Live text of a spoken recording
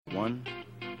1,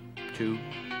 2,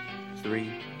 3.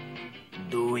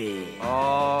 Do it.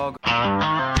 Oh.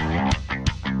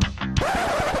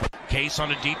 Case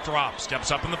on a deep drop,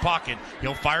 steps up in the pocket.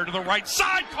 He'll fire to the right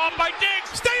side, caught by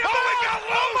Diggs. Stay up! Oh, he got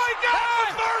loose! Oh, my God!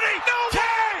 30! No! 10!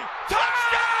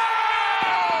 Touchdown!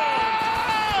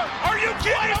 Are you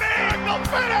kidding me?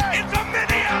 It's a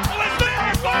Minneapolis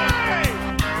Miracle!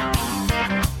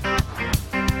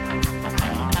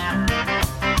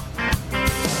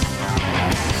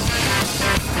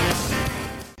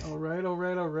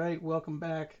 All right. Welcome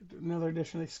back to another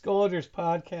edition of the Scolders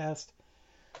Podcast.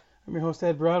 I'm your host,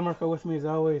 Ed Broadmarco. With me, as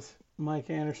always, Mike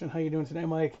Anderson. How you doing today,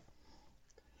 Mike?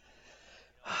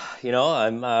 You know,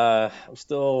 I'm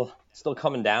still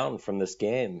coming down from this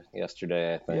game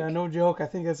yesterday, I think. Yeah, no joke. I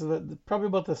think that's probably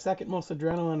about the second most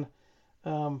adrenaline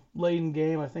laden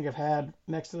game I think I've had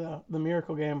next to the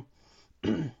Miracle game.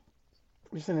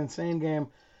 Just an insane game.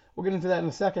 We'll get into that in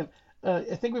a second. I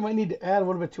think we might need to add a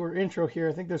little bit to our intro here.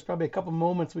 I think there's probably a couple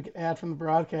moments we could add from the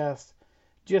broadcast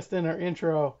just in our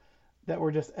intro that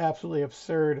were just absolutely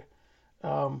absurd.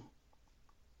 I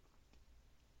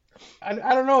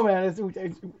don't know, man.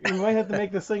 We might have to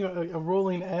make this thing a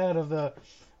rolling ad of the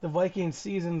Vikings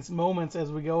season's moments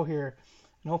as we go here.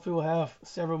 And hopefully we'll have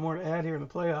several more to add here in the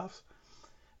playoffs.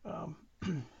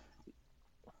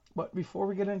 But before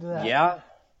we get into that,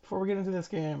 before we get into this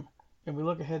game and we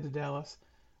look ahead to Dallas,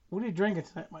 what are you drinking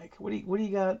tonight, Mike? What do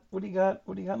you got? What do you got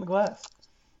in the glass?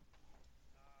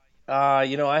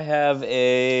 I have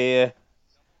a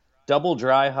double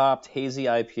dry hopped hazy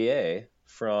IPA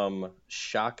from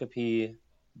Shakopee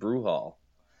Brew Hall.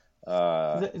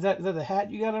 Is that the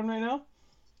hat you got on right now?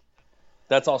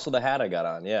 That's also the hat I got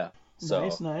on, yeah. So,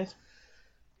 nice.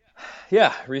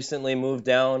 Yeah, recently moved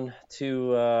down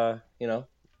to, a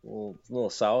little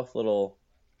south, little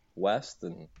west,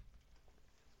 and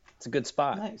it's a good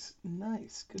spot. Nice.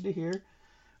 Good to hear.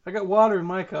 I got water in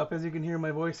my cup. As you can hear, my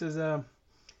voice is a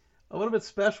little bit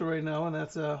special right now, and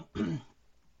that's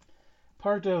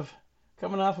part of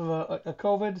coming off of a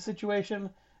COVID situation,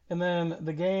 and then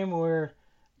the game where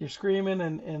you're screaming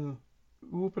and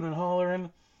whooping and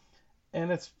hollering,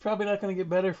 and it's probably not going to get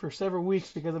better for several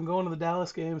weeks because I'm going to the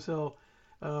Dallas game, so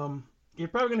you're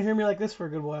probably going to hear me like this for a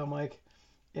good while, Mike,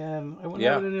 and I wouldn't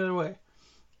have it any other way.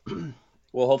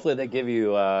 Well, hopefully they give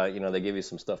you,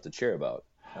 some stuff to cheer about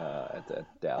at the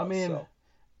Dallas. I mean,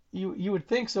 you would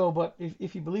think so, but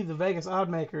if you believe the Vegas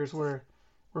oddmakers were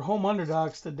home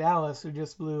underdogs to Dallas, who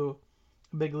just blew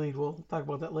a big lead. We'll talk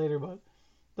about that later, but it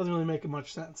doesn't really make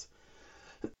much sense.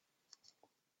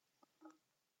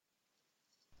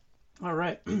 All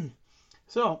right.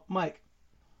 So, Mike,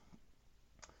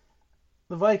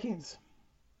 the Vikings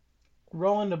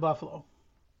rolling to Buffalo.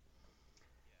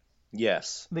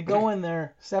 Yes. They go in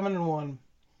there 7-1.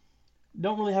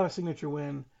 Don't really have a signature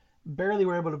win. Barely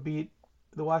were able to beat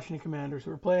the Washington Commanders,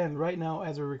 who are playing right now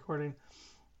as we're recording.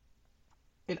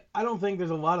 I don't think there's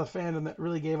a lot of fandom that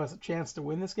really gave us a chance to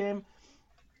win this game.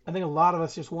 I think a lot of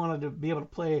us just wanted to be able to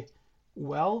play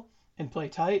well and play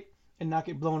tight and not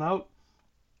get blown out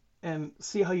and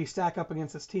see how you stack up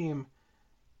against this team.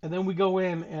 And then we go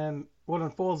in and what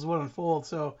unfolds is what unfolds.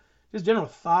 So just general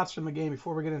thoughts from the game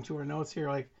before we get into our notes here.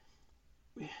 Like,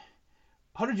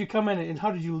 how did you come in and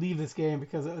how did you leave this game?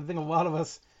 Because I think a lot of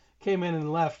us came in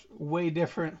and left way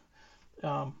different.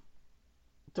 So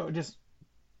just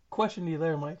question to you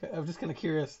there, Mike. I'm just kind of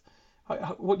curious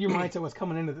what your mindset was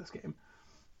coming into this game.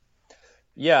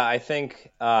 Yeah, I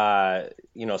think,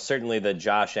 certainly the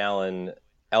Josh Allen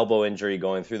elbow injury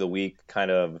going through the week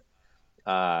kind of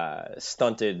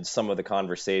stunted some of the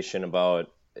conversation about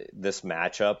this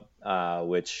matchup,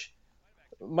 which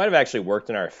might have actually worked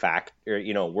in our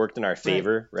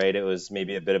favor, right? It was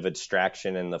maybe a bit of a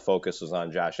distraction and the focus was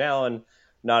on Josh Allen,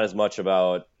 not as much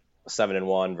about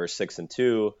 7-1 versus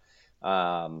 6-2.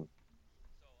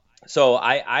 So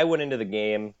I went into the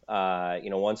game,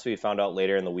 once we found out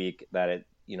later in the week that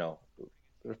there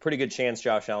was a pretty good chance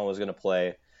Josh Allen was going to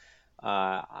play.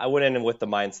 I went in with the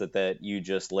mindset that you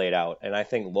just laid out. And I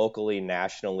think locally,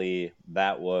 nationally,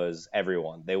 that was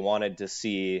everyone. They wanted to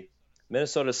see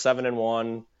Minnesota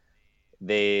 7-1.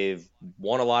 They've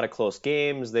won a lot of close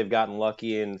games. They've gotten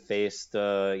lucky and faced,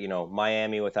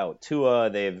 Miami without Tua.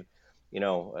 They've,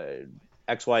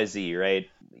 XYZ, right?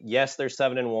 Yes, they're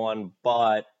 7-1,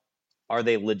 but are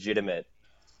they legitimate?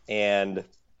 And,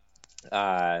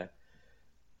 coming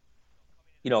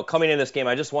in this game,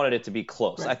 I just wanted it to be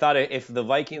close. Right. I thought if the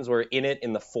Vikings were in it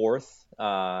in the fourth,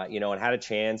 and had a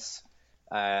chance,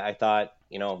 I thought,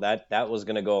 that was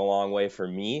going to go a long way for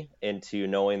me into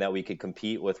knowing that we could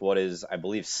compete with what is, I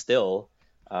believe, still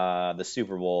the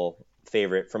Super Bowl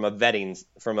favorite from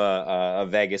a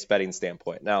Vegas betting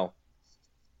standpoint. Now,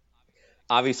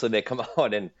 obviously, they come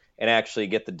out and actually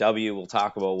get the W. We'll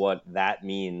talk about what that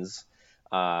means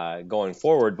going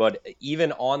forward. But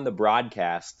even on the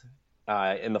broadcast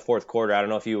in the fourth quarter, I don't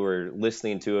know if you were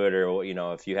listening to it or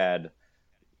if you had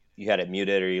it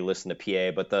muted or you listened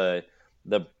to PA, but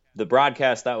the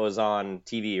broadcast that was on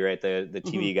TV, right? The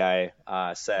TV guy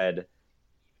said,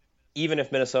 even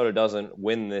if Minnesota doesn't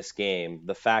win this game,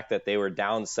 the fact that they were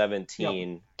down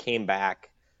 17, came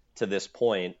back to this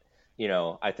point,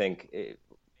 I think it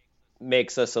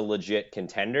makes us a legit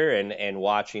contender. And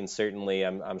watching, certainly,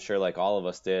 I'm sure like all of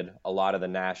us did, a lot of the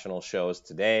national shows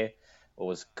today,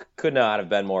 could not have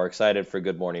been more excited for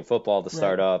Good Morning Football to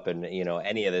start up and,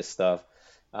 any of this stuff.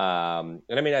 And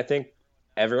I mean, I think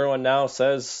everyone now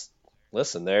says,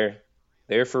 listen, they're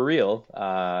for real.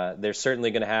 They're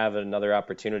certainly going to have another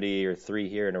opportunity or 3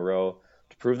 here in a row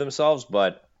to prove themselves.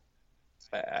 But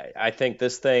I think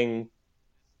this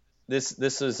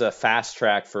is a fast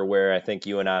track for where I think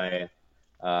you and I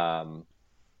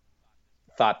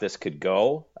thought this could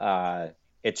go.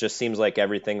 It just seems like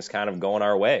everything's kind of going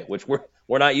our way, which we're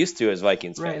not used to as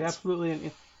Vikings fans. Right, absolutely.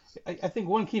 And I think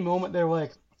one key moment there,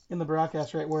 like in the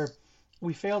broadcast, right, where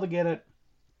we failed to get it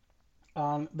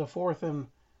on the 4th and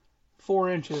 4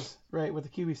 inches, right, with the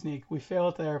QB sneak. We fail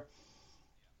it there.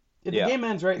 If the game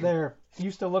ends right there,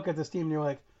 you still look at this team and you're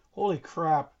like, holy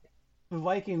crap, the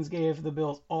Vikings gave the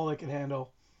Bills all they could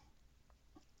handle.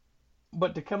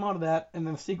 But to come out of that and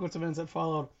then the sequence of events that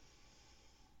followed,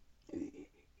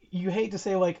 you hate to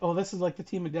say like, oh, this is like the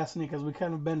team of destiny because we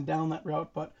kind of been down that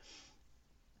route, but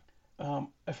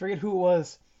I forget who it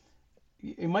was.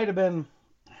 It might have been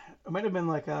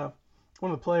like one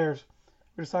of the players.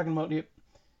 We're just talking about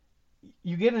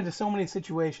you get into so many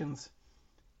situations,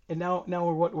 and now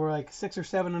we're like 6 or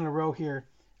 7 in a row here,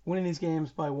 winning these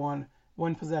games by one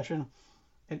possession,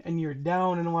 and you're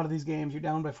down in a lot of these games. You're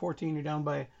down by 14, you're down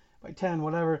by 10,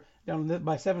 whatever, down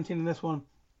by 17 in this one,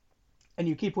 and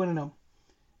you keep winning them,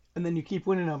 and then you keep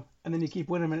winning them, and then you keep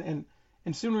winning them,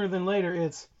 and sooner than later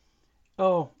it's,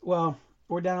 oh well,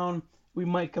 we're down, we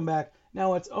might come back.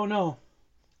 Now it's, oh no,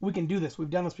 we can do this. We've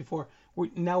done this before.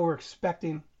 Now we're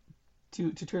expecting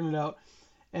to turn it out.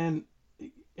 And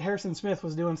Harrison Smith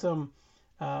was doing some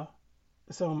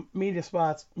media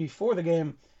spots before the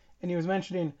game, and he was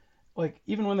mentioning, like,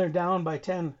 even when they're down by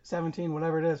 10, 17,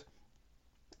 whatever it is,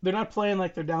 they're not playing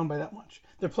like they're down by that much.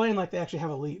 They're playing like they actually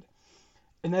have a lead.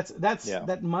 And that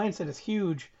mindset is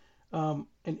huge. And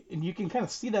you can kind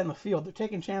of see that in the field. They're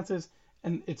taking chances,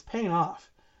 and it's paying off.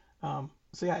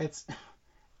 So yeah,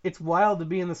 it's wild to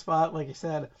be in the spot, like you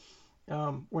said.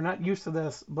 We're not used to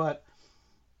this, but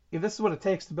if this is what it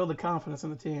takes to build the confidence in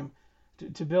the team,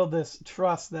 to build this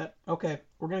trust that, okay,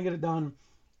 we're going to get it done.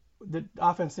 The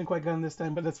offense didn't quite get it this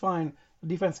time, but that's fine. The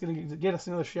defense is going to get us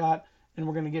another shot, and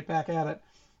we're going to get back at it.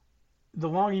 The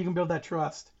longer you can build that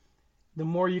trust, the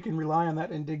more you can rely on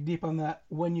that and dig deep on that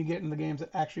when you get in the games that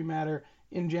actually matter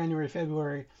in January,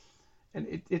 February.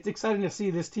 And it's exciting to see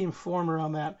this team form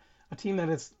around that, a team that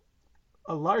is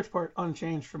a large part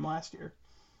unchanged from last year,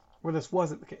 where this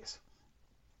wasn't the case.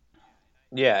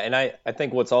 Yeah, and I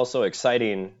think what's also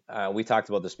exciting, we talked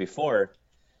about this before,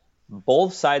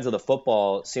 both sides of the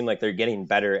football seem like they're getting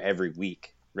better every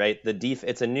week, right?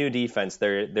 It's a new defense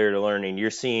they're learning.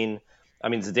 You're seeing, I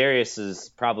mean, Za'Darius is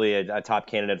probably a top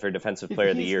candidate for Defensive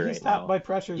Player of the Year right now. He's topped by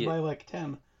pressures by like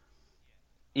 10.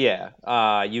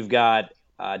 Yeah, you've got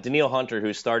Danielle Hunter,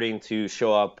 who's starting to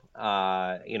show up,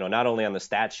 not only on the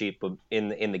stat sheet, but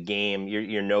in the game.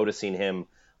 You're noticing him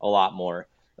a lot more.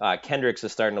 Kendricks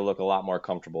is starting to look a lot more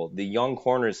comfortable. The young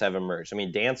corners have emerged. I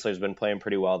mean, Dantzler's been playing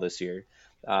pretty well this year.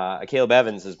 Caleb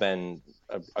Evans has been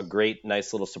a great,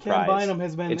 nice little surprise. Cam Bynum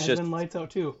has been lights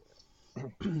out too.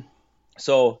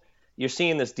 So you're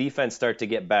seeing this defense start to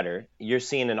get better. You're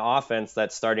seeing an offense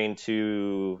that's starting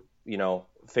to,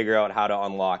 figure out how to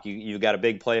unlock. You've got a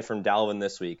big play from Dalvin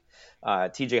this week.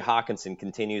 TJ Hawkinson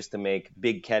continues to make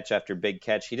big catch after big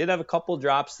catch. He did have a couple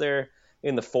drops there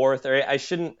in the fourth,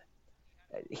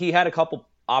 he had a couple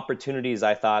opportunities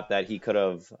I thought that he could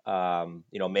have,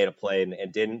 made a play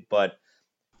and didn't, but,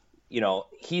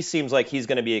 he seems like he's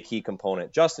going to be a key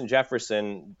component. Justin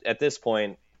Jefferson, at this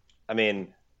point, I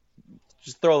mean,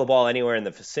 just throw the ball anywhere in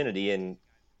the vicinity and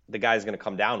the guy's going to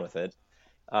come down with it.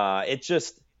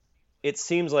 It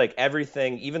seems like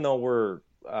everything, even though we're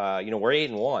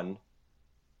 8-1,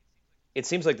 it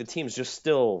seems like the team's just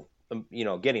still,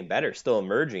 getting better, still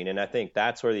emerging. And I think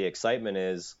that's where the excitement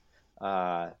is,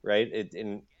 right?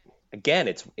 And again,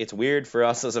 it's weird for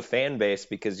us as a fan base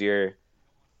because you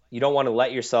don't want to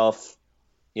let yourself,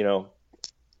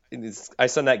 I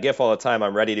send that GIF all the time.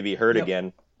 I'm ready to be hurt Yep.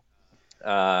 again.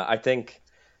 I think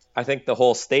the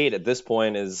whole state at this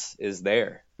point is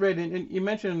there. Right, and you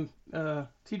mentioned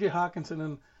T.J. Hawkinson,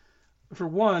 and for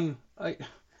one, I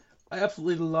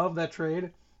absolutely love that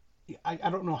trade. I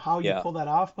don't know how you pull that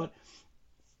off, but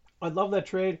I love that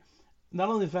trade. Not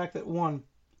only the fact that, one,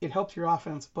 it helps your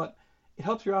offense, but it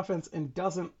helps your offense and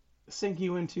doesn't sink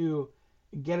you into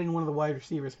getting one of the wide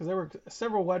receivers. Because there were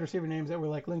several wide receiver names that were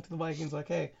like linked to the Vikings, like,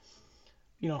 hey,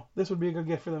 this would be a good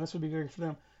gift for them, this would be good for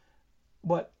them.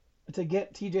 But to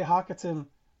get T.J. Hawkinson,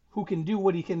 who can do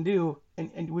what he can do,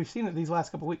 and we've seen it these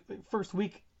last couple of weeks. First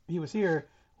week he was here,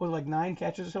 was like 9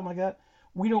 catches or something like that.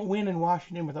 We don't win in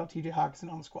Washington without T.J. Hawkinson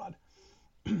on the squad.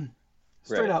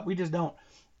 Straight up, we just don't.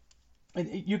 And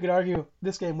you could argue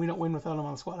this game we don't win without him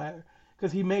on the squad either,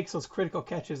 because he makes those critical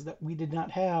catches that we did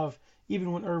not have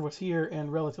even when Irv was here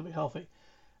and relatively healthy.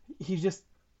 He's just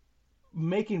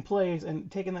making plays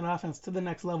and taking that offense to the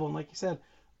next level. And like you said,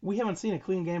 we haven't seen a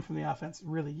clean game from the offense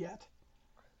really yet.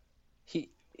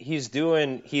 He's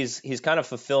kind of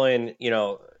fulfilling,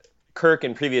 Kirk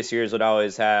in previous years would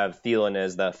always have Thielen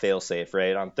as the fail-safe,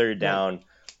 right? On third down,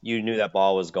 you knew that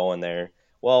ball was going there.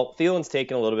 Well, Thielen's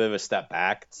taken a little bit of a step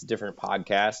back. It's a different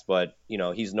podcast, but,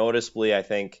 he's noticeably, I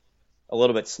think, a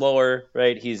little bit slower,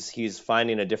 right? He's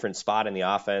finding a different spot in the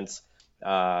offense.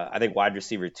 I think wide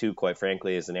receiver 2, quite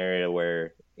frankly, is an area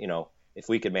where, if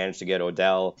we could manage to get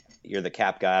Odell, you're the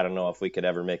cap guy. I don't know if we could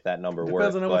ever make that number work.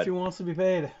 Depends on how much he wants to be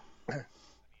paid.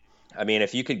 I mean,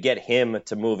 if you could get him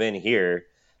to move in here,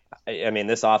 I mean,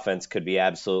 this offense could be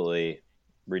absolutely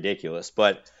ridiculous.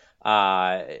 But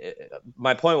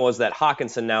my point was that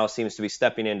Hawkinson now seems to be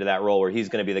stepping into that role where he's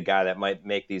going to be the guy that might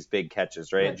make these big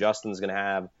catches, right? Justin's going to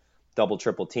have double,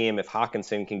 triple team. If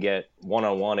Hawkinson can get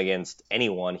one-on-one against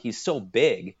anyone, he's so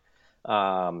big.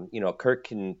 Kirk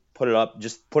can put it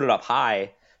up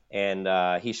high,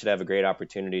 and he should have a great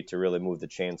opportunity to really move the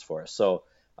chains for us. So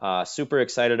super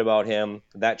excited about him.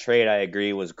 That trade, I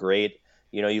agree, was great.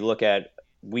 You look at,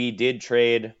 we did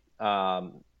trade, we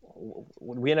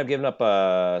ended up giving up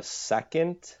a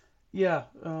second. Yeah.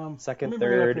 Second,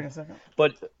 third.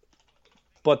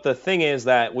 But the thing is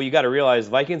that, you got to realize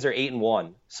Vikings are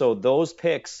 8-1. So those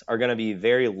picks are going to be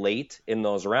very late in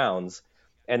those rounds.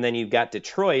 And then you've got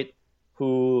Detroit,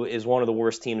 who is one of the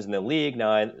worst teams in the league.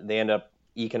 Now they end up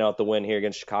eking out the win here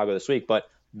against Chicago this week, but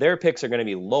their picks are going to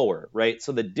be lower, right?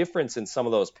 So the difference in some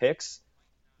of those picks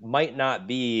might not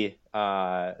be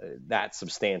that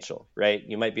substantial, right?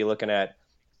 You might be looking at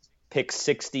pick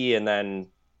 60 and then,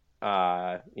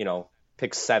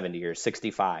 pick 70 or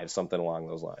 65, something along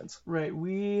those lines. Right.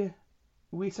 We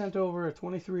sent over a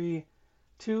 23-2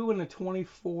 and a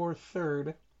 24 third.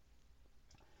 Okay.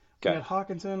 We got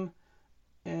Hawkinson,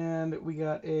 and we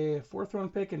got a 4th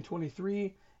round pick in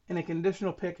 23 and a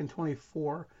conditional pick in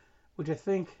 24, which I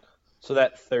think. So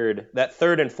that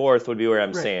third and fourth would be where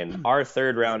I'm saying our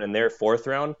 3rd round and their 4th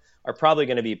round are probably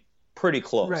going to be pretty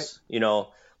close,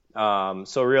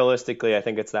 So realistically, I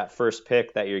think it's that first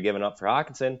pick that you're giving up for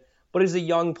Hawkinson. But he's a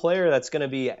young player that's going to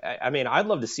be. I mean, I'd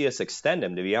love to see us extend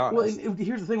him, to be honest. Well,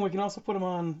 here's the thing: we can also put him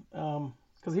on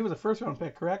because he was a 1st round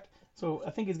pick, correct? So I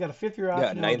think he's got a 5th year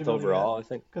option. Yeah, 9th overall, I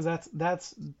think. Because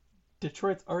that's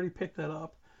Detroit's already picked that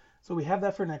up, so we have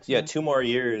that for next year. Yeah, 2 more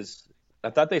years. I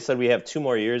thought they said we have 2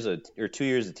 more years or 2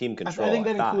 years of team control. I think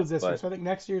that includes this year, so I think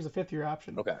next year is a 5th year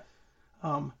option. Okay.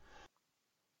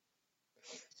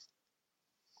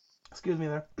 Excuse me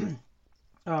there.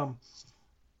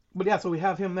 But yeah, so we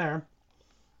have him there,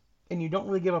 and you don't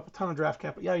really give up a ton of draft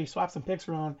cap. But yeah, you swap some picks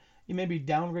around, you maybe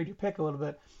downgrade your pick a little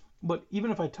bit. But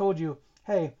even if I told you,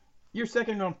 hey, your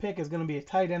 2nd round pick is going to be a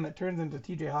tight end that turns into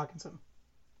T.J. Hawkinson,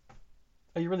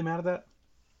 are you really mad at that?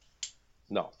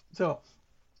 No. So,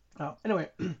 anyway,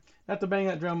 not to bang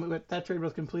that drum, but that trade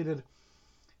was completed,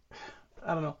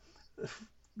 I don't know, it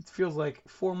feels like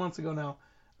 4 months ago now.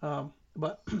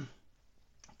 But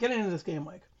getting into this game,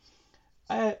 Mike,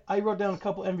 I wrote down a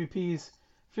couple MVPs.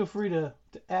 Feel free to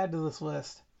add to this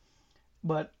list.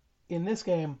 But in this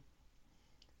game,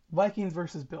 Vikings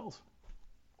versus Bills.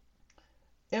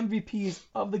 MVPs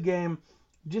of the game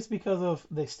just because of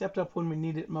they stepped up when we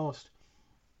needed it most.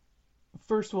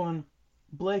 First one,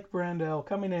 Blake Brandel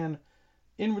coming in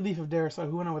relief of Darrisaw,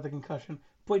 who went out with a concussion.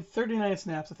 Played 39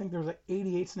 snaps. I think there was like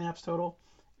 88 snaps total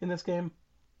in this game.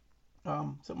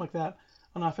 Something like that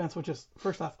on offense, which is,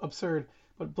 first off, absurd.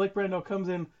 But Blake Brandel comes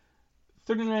in,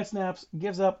 39 snaps,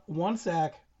 gives up 1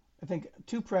 sack, I think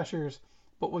 2 pressures,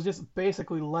 but was just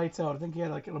basically lights out. I think he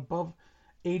had like an above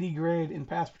 80 grade in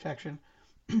pass protection.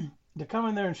 To come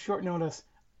in there in short notice,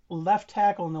 left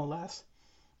tackle no less,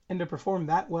 and to perform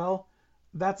that well,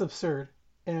 that's absurd.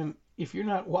 And, if you're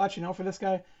not watching out for this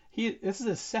guy, this is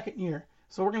his second year.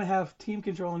 So we're going to have team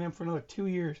control on him for another 2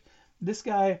 years. This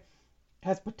guy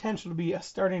has potential to be a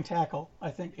starting tackle, I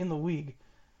think, in the league.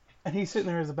 And he's sitting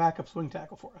there as a backup swing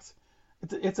tackle for us.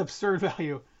 It's absurd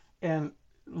value, and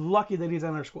lucky that he's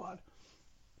on our squad.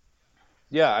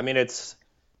 Yeah, I mean,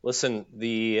 listen,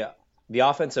 the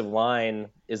offensive line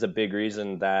is a big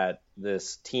reason that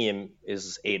this team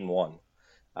is 8-1.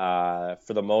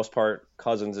 For the most part,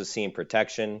 Cousins is seeing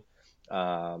protection.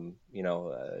 Peter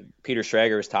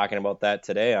Schrager was talking about that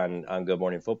today on Good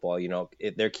Morning Football.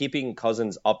 They're keeping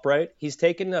Cousins upright. He's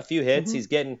taking a few hits.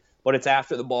 Mm-hmm. But it's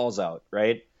after the ball's out,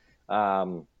 right?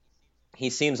 He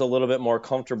seems a little bit more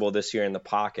comfortable this year in the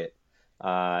pocket.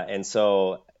 And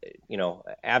so,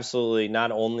 absolutely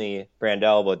not only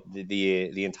Brandel, but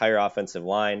the entire offensive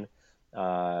line,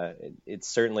 it's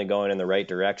certainly going in the right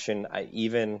direction.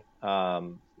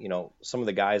 Some of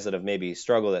the guys that have maybe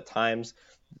struggled at times,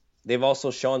 they've also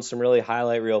shown some really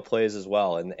highlight reel plays as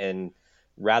well. And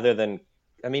rather than,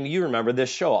 you remember this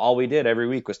show, all we did every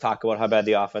week was talk about how bad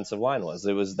the offensive line was.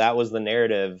 That was the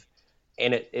narrative.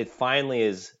 And it finally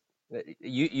is.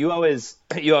 You always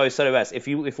said it best.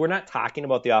 If we're not talking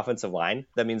about the offensive line,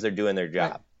 that means they're doing their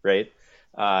job, right?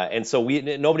 And so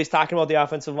nobody's talking about the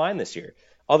offensive line this year,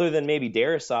 other than maybe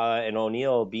Darrisaw and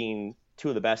O'Neal being two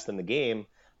of the best in the game.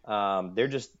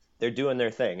 They're doing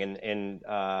their thing, and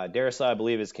Darrisaw, I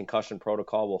believe, is concussion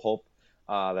protocol. We'll hope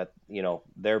that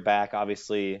they're back.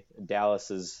 Obviously,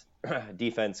 Dallas's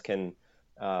defense can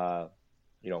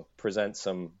present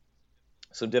some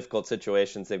difficult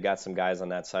situations. They've got some guys on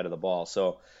that side of the ball.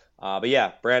 So, but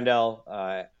yeah,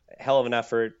 Brandel, hell of an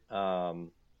effort.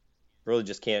 Really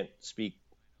just can't speak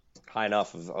high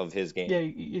enough of his game. Yeah,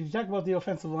 you talk about the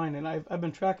offensive line, and I've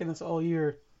been tracking this all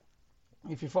year.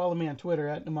 If you follow me on Twitter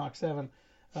at Namok7,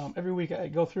 every week I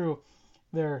go through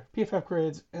their PFF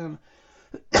grades and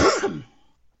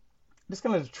just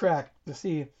kind of track to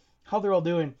see how they're all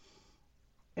doing.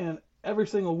 And every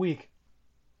single week,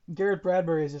 Garrett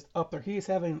Bradbury is just up there. He's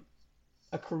having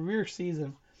a career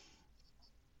season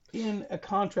in a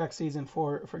contract season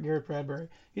for Garrett Bradbury.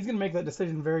 He's going to make that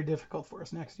decision very difficult for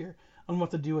us next year on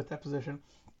what to do with that position.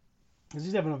 Because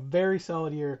he's having a very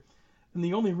solid year. And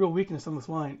the only real weakness on this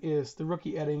line is the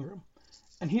rookie Ed Ingram.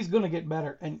 And he's going to get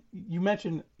better. And you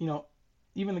mentioned,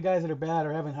 even the guys that are bad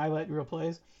are having highlight reel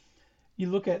plays. You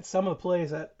look at some of the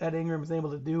plays that Ed Ingram is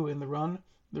able to do in the run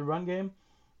game,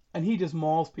 and he just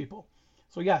mauls people.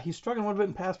 So yeah, he's struggling a little bit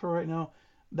in pass pro right now.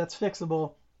 That's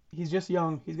fixable. He's just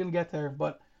young. He's going to get there.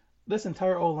 But this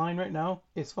entire O-line right now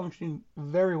is functioning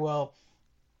very well.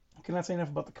 I cannot say enough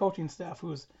about the coaching staff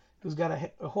who's got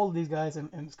a hold of these guys and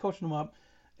is coaching them up.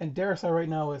 And Darrisaw right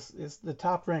now is the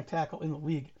top-ranked tackle in the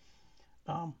league.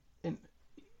 And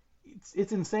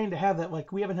it's insane to have that.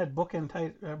 Like, we haven't had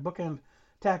bookend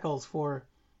tackles for,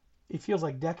 it feels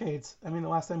like decades. The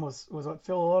last time was what,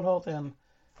 Phil Lodholt and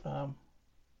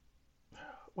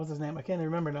what's his name? I can't even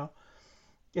remember now.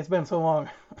 It's been so long.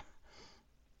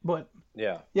 But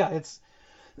yeah, it's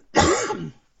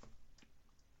the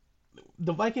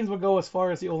Vikings will go as far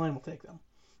as the O-line will take them.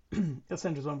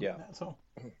 Essentially what I'm getting at. So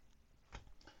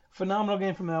phenomenal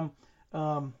game from them.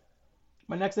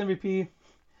 My next MVP,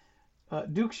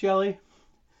 Duke Shelley,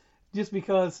 just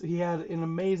because he had an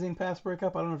amazing pass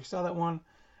breakup. I don't know if you saw that one.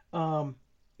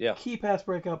 Key pass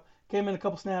breakup. Came in a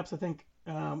couple snaps, I think,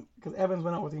 because Evans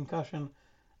went out with a concussion.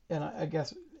 And I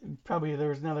guess probably there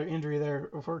was another injury there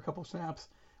for a couple snaps.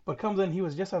 But comes in, he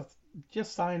was just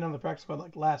signed on the practice squad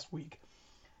like last week.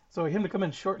 So him to come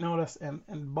in short notice and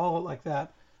ball it like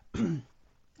that,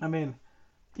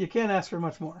 you can't ask for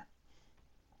much more.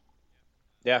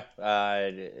 Yeah,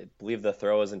 I believe the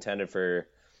throw was intended for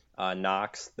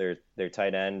Knox, their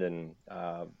tight end, and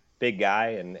big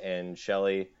guy, and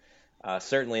Shelley,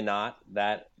 certainly not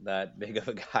that big of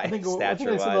a guy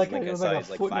stature-wise. I think I saw he's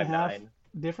like 5'9".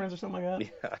 Difference or something like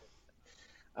that.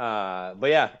 Yeah. But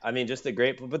yeah, just a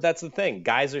great. But that's the thing.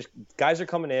 Guys are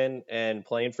coming in and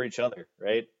playing for each other,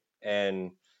 right?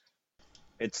 And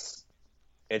it's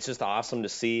just awesome to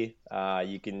see.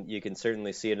 You can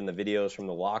certainly see it in the videos from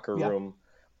the locker room,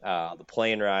 the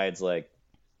plane rides. Like,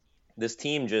 this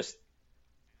team just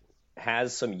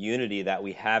has some unity that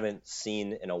we haven't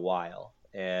seen in a while,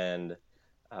 and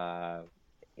I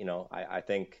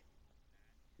think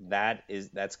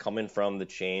that's coming from the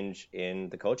change in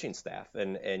the coaching staff.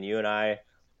 And you and I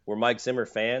were Mike Zimmer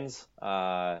fans,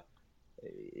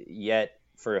 yet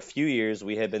for a few years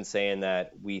we had been saying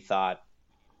that we thought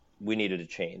we needed to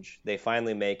change. They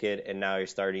finally make it, and now you're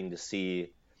starting to see,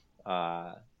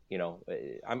 I'm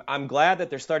glad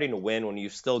that they're starting to win when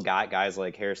you've still got guys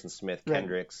like Harrison Smith,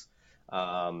 Kendricks,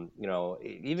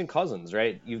 Even Cousins,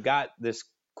 right? You've got this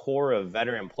core of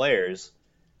veteran players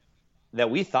that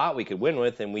we thought we could win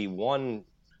with, and we won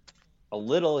a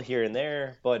little here and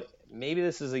there, but maybe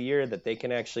this is a year that they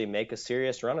can actually make a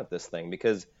serious run at this thing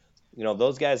because,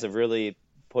 those guys have really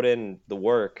put in the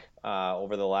work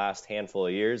over the last handful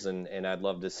of years, and I'd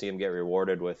love to see them get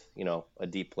rewarded with, a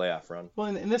deep playoff run. Well,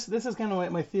 and this is kind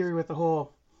of my theory with the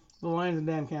Lions and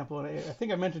Dan Campbell. And I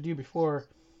think I mentioned to you before,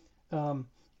 I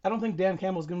don't think Dan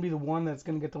Campbell's going to be the one that's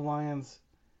going to get the Lions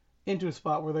into a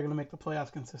spot where they're going to make the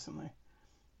playoffs consistently.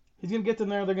 He's going to get them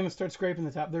there. They're going to start scraping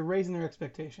the top. They're raising their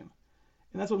expectation.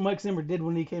 And that's what Mike Zimmer did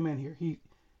when he came in here.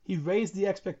 He raised the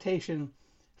expectation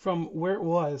from where it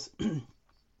was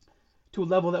to a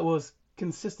level that was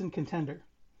consistent contender.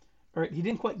 All right, he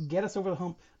didn't quite get us over the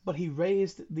hump, but he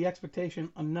raised the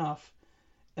expectation enough.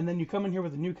 And then you come in here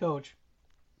with a new coach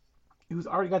who's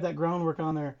already got that groundwork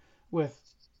on there with,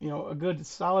 a good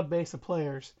solid base of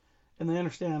players, and they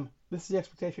understand this is the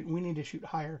expectation. We need to shoot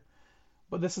higher,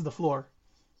 but this is the floor.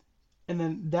 And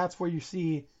then that's where you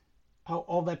see how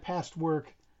all that past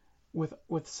work with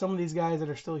some of these guys that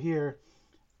are still here,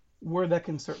 where that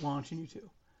can start launching you to.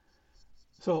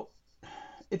 So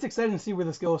it's exciting to see where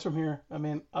this goes from here. I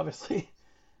mean, obviously,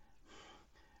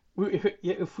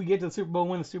 if we get to the Super Bowl,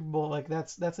 win the Super Bowl, like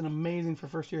that's an amazing for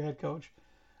first year head coach.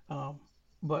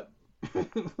 But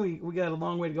we got a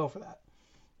long way to go for that.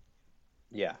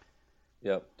 Yeah.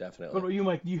 Yep, definitely. What about you,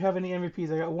 Mike? Do you have any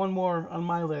MVPs? I got one more on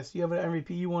my list. Do you have an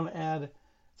MVP you want to add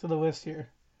to the list here?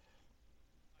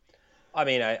 I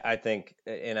mean, I think,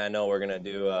 and I know we're going to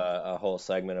do a whole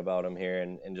segment about him here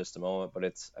in just a moment, but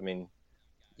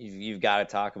you've got to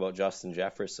talk about Justin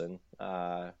Jefferson.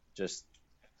 Just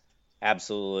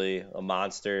absolutely a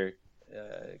monster,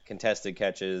 contested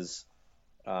catches,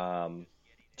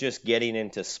 just getting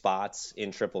into spots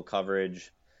in triple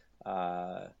coverage.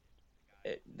 The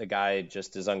guy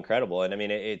just is incredible. And I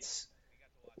mean,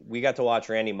 we got to watch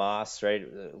Randy Moss, right?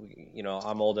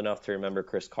 I'm old enough to remember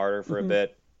Chris Carter for a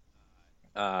bit.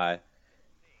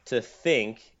 To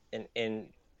think, and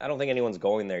I don't think anyone's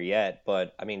going there yet,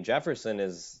 but I mean, Jefferson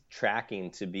is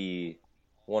tracking to be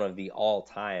one of the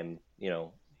all-time,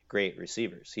 great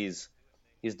receivers. He's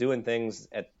doing things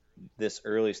at this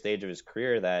early stage of his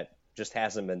career that just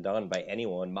hasn't been done by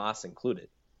anyone, Moss included.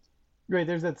 Great.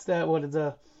 There's that stat. What is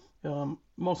the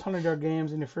most 100-yard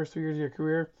games in your first 3 years of your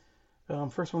career?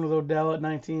 First one was Odell at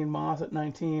 19, Moss at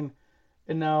 19,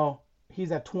 and now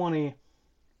he's at 20,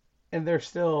 and there's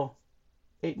still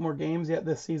 8 more games yet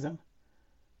this season.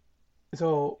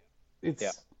 So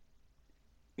it's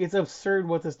absurd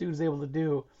what this dude is able to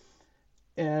do,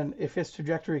 and if his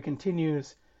trajectory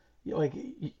continues,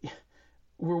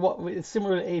 it's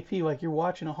similar to AP. Like, you're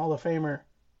watching a Hall of Famer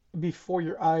before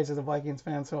your eyes as a Vikings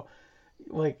fan. So,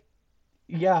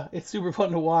 it's super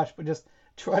fun to watch, but just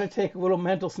try to take little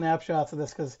mental snapshots of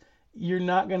this because you're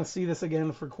not going to see this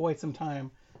again for quite some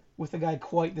time with a guy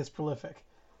quite this prolific.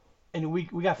 And we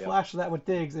got flashes of that with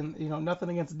Diggs, and nothing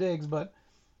against Diggs, but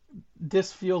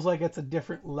this feels like it's a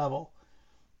different level.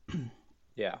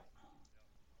 Yeah.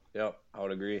 Yep, I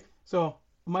would agree. So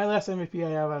my last MVP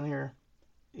I have on here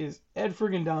is Ed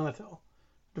friggin' Donatel,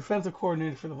 defensive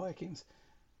coordinator for the Vikings.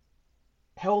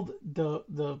 Held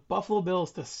the Buffalo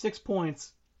Bills to 6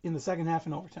 points in the second half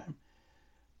in overtime.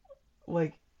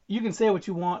 Like, you can say what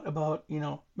you want about,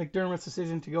 McDermott's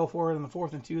decision to go for it on the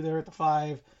 4th and 2 there at the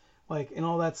 5, and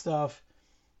all that stuff.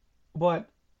 But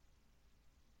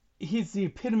he's the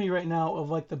epitome right now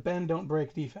of, the bend, don't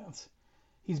break defense.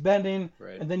 He's bending,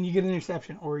 right, and then you get an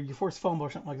interception, or you force a fumble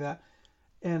or something like that.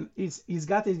 And he's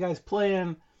got these guys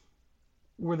playing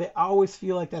where they always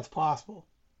feel like that's possible.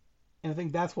 And I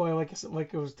think that's why, like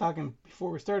I was talking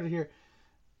before we started here,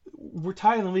 we're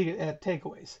tying the league at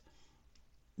takeaways.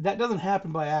 That doesn't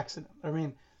happen by accident. I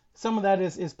mean, some of that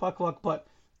is puck luck, but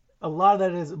a lot of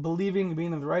that is believing,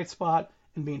 being in the right spot,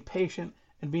 and being patient,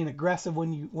 and being aggressive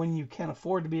when you can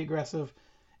afford to be aggressive.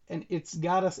 And it's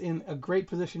got us in a great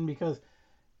position because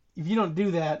if you don't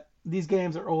do that, these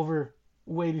games are over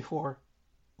way before.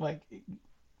 And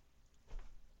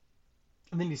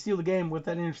then you steal the game with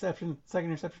that second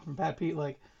interception from Pat Pete.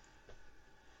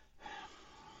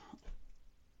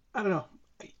 I don't know.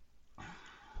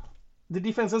 The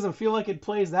defense doesn't feel like it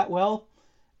plays that well,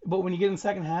 but when you get in the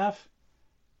second half,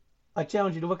 I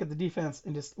challenge you to look at the defense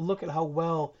and just look at how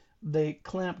well they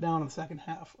clamp down in the second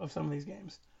half of some of these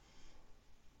games.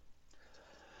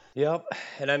 Yep,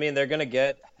 and I mean, they're going to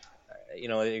get... you're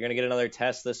going to get another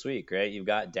test this week, right? You've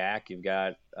got Dak, you've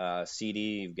got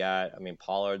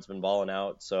Pollard's been balling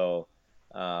out. So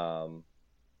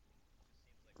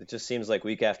it it just seems like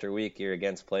week after week you're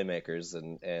against playmakers,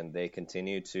 and they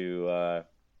continue to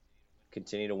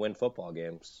win football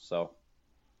games. So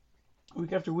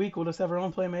Week after week, we'll just have our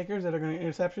own playmakers that are going to get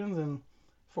interceptions and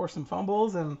force some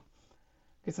fumbles and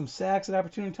get some sacks at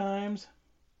opportune times.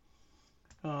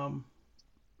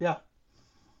 Yeah.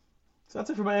 So that's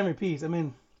it for my MVPs. I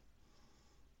mean,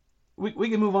 we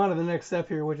can move on to the next step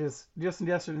here, which is Justin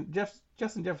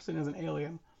Jefferson is an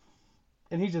alien,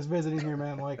 and he's just visiting here,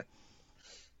 man. Like,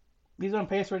 he's on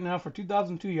pace right now for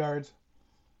 2,002 yards,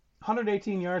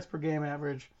 118 yards per game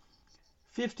average,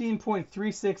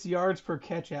 15.36 yards per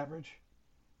catch average.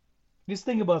 Just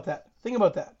think about that.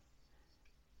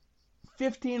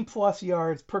 15 plus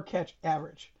yards per catch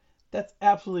average. That's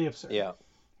absolutely absurd. yeah,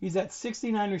 He's at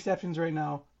 69 receptions right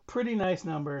now. Pretty nice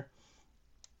number.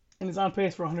 And is on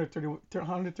pace for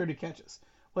 130 catches.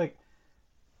 Like,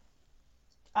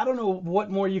 I don't know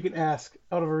what more you can ask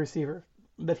out of a receiver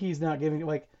that he's not giving.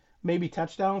 Like, maybe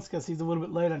touchdowns because he's a little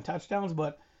bit late on touchdowns,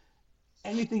 but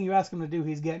anything you ask him to do,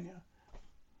 he's getting you.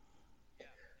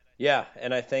 yeah.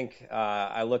 And I think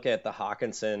I look at the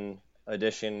Hawkinson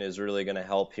addition is really going to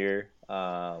help here.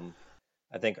 I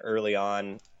think early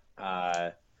on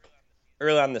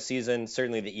in the season,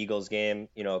 certainly the Eagles game,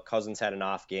 Cousins had an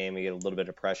off game. He had a little bit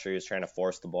of pressure. He was trying to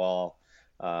force the ball,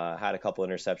 had a couple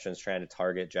interceptions trying to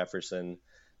target Jefferson.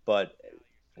 But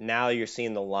now you're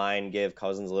seeing the line give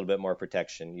Cousins a little bit more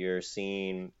protection. You're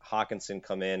seeing Hawkinson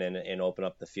come in and open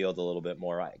up the field a little bit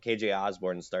more. KJ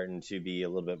Osborne's starting to be a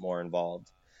little bit more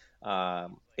involved.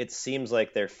 It seems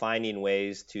like they're finding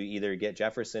ways to either get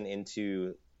Jefferson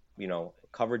into,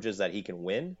 coverages that he can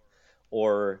win,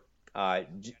 or at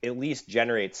least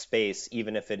generate space,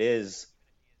 even if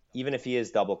he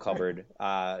is double covered.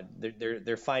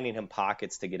 They're finding him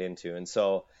pockets to get into, and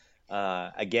so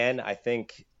again, I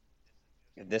think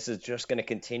this is just going to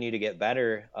continue to get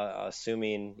better,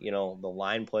 assuming the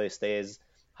line play stays,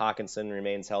 Hawkinson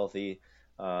remains healthy.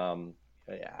 I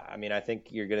mean, I think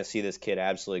you're going to see this kid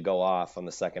absolutely go off on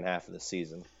the second half of the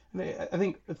season. I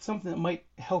think it's something that might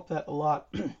help that a lot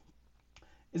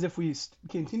is if we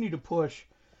continue to push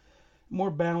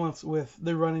more balance with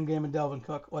the running game and Dalvin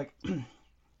Cook. Like,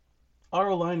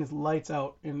 our line is lights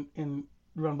out in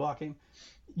run blocking.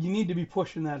 You need to be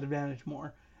pushing that advantage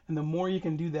more. And the more you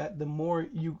can do that, the more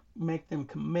you make them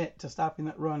commit to stopping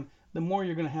that run, the more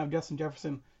you're going to have Justin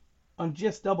Jefferson on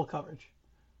just double coverage,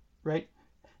 right?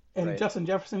 And Right. Justin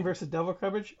Jefferson versus double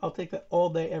coverage, I'll take that all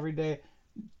day, every day,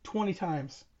 20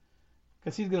 times.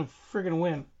 Because he's going to friggin'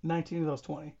 win 19 of those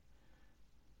 20.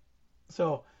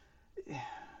 So,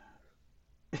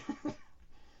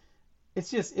 it's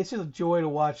just a joy to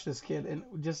watch this kid and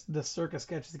just the circus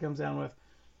catches he comes down with.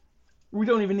 We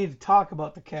don't even need to talk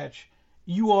about the catch.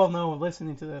 You all know,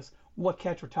 listening to this, what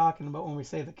catch we're talking about when we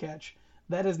say the catch.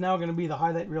 That is now going to be the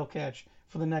highlight reel catch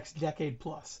for the next decade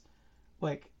plus.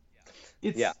 Like,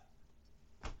 it's... Yeah.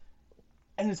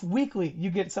 And it's weekly you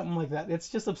get something like that. It's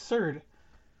just absurd.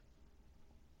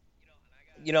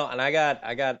 And I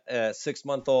got a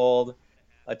 6-month-old,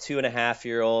 a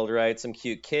 2.5-year-old, right? Some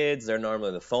cute kids. They're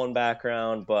normally the phone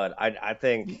background, but I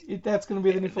think That's going to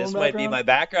be the new phone this background. might be my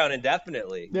background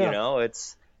indefinitely. Yeah.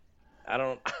 I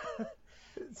don't.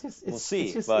 We'll see,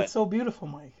 It's just but- it's so beautiful,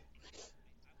 Mike.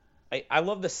 I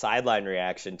love the sideline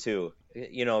reaction too.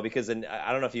 Because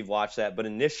I don't know if you've watched that, but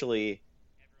initially,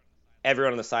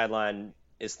 everyone on the sideline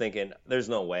is thinking, "There's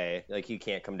no way, like he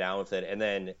can't come down with it," and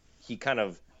then he kind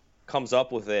of comes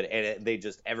up with it,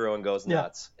 and everyone goes Yeah.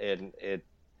 nuts, and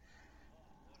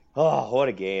oh, what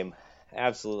a game!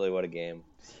 Absolutely, what a game!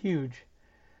 It's huge.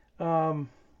 Yeah,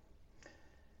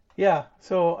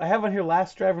 so I have on here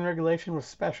last drive in regulation was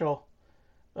special.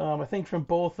 I think from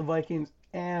both the Vikings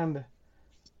and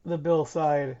the Bill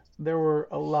side, there were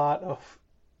a lot of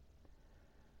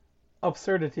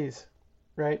absurdities,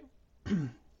 right?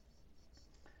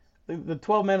 The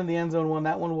 12 men in the end zone one,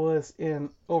 that one was in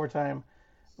overtime,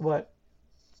 but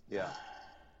Yeah,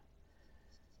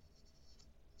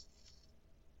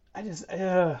 I just,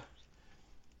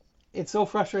 it's so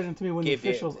frustrating to me when the Gave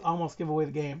you- officials almost give away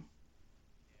the game.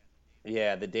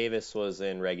 yeah. The Davis was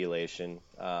in regulation.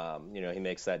 He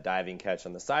makes that diving catch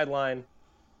on the sideline.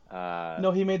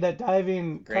 No, he made that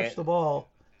diving, touch Grant- the ball.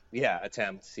 Yeah,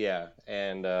 attempts. Yeah,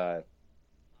 and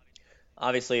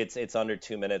obviously it's under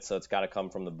 2 minutes, so it's got to come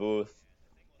from the booth.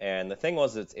 And the thing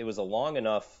was, it was a long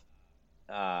enough,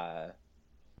 it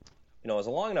was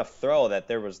a long enough throw that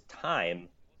there was time.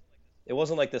 It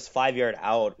wasn't like this 5-yard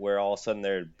out where all of a sudden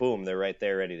they're right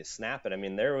there ready to snap it. I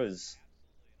mean, there was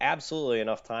absolutely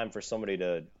enough time for somebody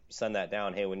to send that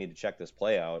down. Hey, we need to check this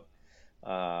play out.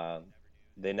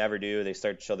 They never do. They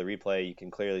start to show the replay. You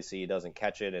can clearly see he doesn't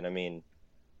catch it. And I mean,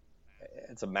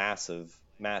 it's a massive,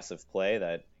 massive play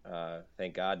that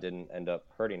thank God didn't end up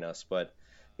hurting us. But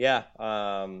yeah,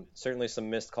 certainly some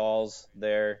missed calls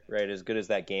there, right? As good as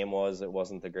that game was, it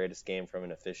wasn't the greatest game from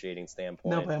an officiating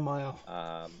standpoint. No, by a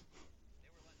mile.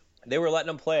 They were letting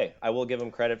them play. I will give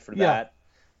them credit for that.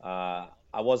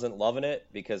 I wasn't loving it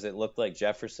because it looked like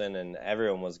Jefferson and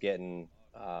everyone was getting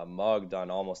mugged on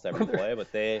almost every play,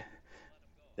 but they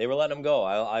were letting them go.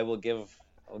 I'll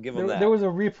give them that. There was a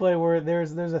replay where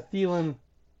there's a Thielen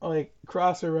like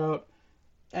crosser route,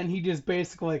 and he just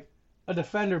basically like a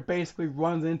defender basically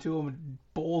runs into him and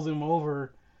bowls him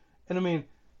over, and I mean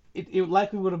it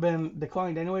likely would have been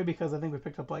declined anyway because I think we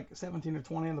picked up like 17 or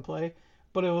 20 on the play,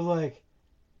 but it was like,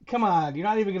 come on, you're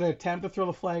not even gonna attempt to throw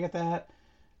the flag at that.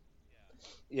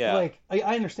 Yeah. Like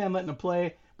I understand letting him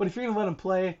play, but if you're gonna let him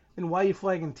play, then why are you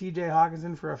flagging T.J.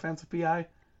 Hawkinson for offensive PI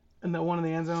and that one in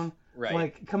the end zone? Right.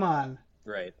 Like, come on.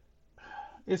 Right.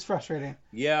 It's frustrating.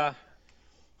 Yeah.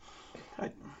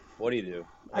 What do you do?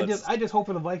 I just hope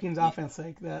for the Vikings offense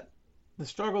sake that the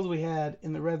struggles we had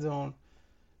in the red zone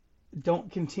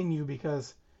don't continue,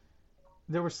 because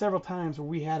there were several times where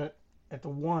we had it at the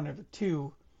 1 or the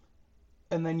 2,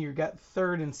 and then you got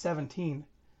 3rd and 17,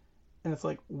 and it's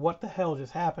like, what the hell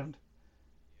just happened?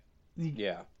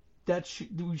 Yeah.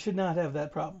 We should not have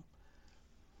that problem.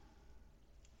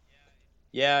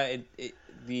 Yeah,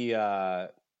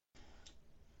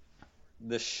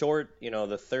 the short, the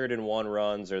 3rd and 1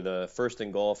 runs or the 1st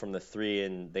and goal from the 3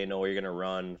 and they know where you're going to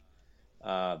run,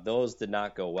 those did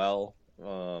not go well.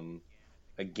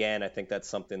 Again, I think that's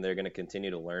something they're going to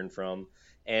continue to learn from.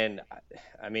 And,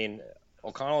 I mean,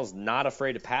 O'Connell's not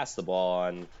afraid to pass the ball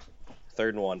on 3rd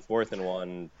and 1, 4th and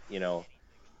 1,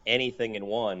 anything in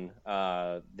 1.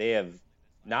 They have,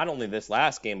 not only this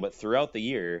last game, but throughout the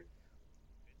year,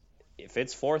 if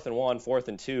it's 4th and 1, 4th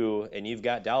and 2, and you've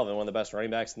got Dalvin, one of the best running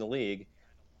backs in the league,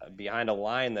 behind a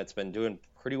line that's been doing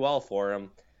pretty well for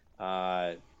him,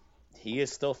 he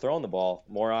is still throwing the ball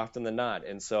more often than not.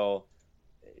 And so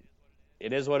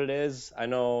it is what it is. I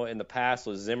know in the past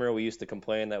with Zimmer, we used to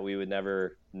complain that we would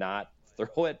never not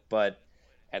throw it, but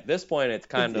at this point, it's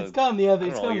gone the other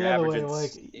way.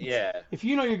 Like, yeah, if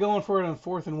you know you're going for it on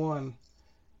 4th and 1,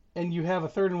 and you have a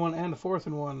 3rd and 1 and a 4th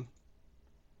and 1,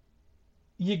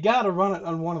 you got to run it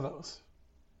on one of those.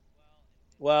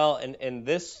 Well, and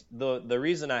this the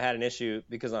reason I had an issue,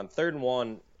 because on 3rd and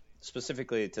 1,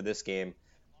 specifically to this game,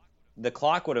 the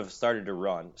clock would have started to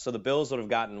run, so the Bills would have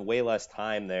gotten way less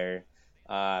time there,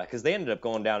 because they ended up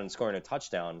going down and scoring a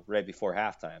touchdown right before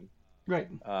halftime. Right.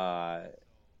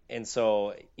 And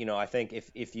so, I think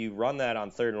if you run that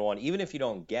on 3rd and 1, even if you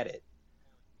don't get it,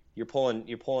 you're pulling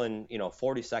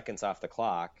 40 seconds off the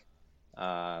clock.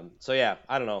 So yeah,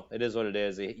 I don't know. It is what it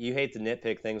is. You hate to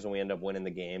nitpick things when we end up winning the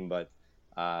game, but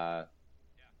yeah,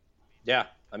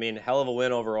 I mean, hell of a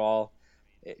win overall.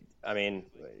 I mean,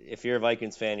 if you're a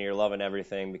Vikings fan, you're loving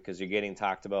everything because you're getting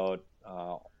talked about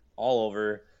all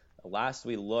over. Last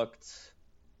we looked,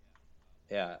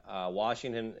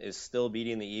 Washington is still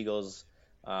beating the Eagles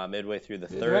midway through the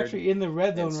 3rd. They're actually in the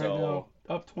red zone right now,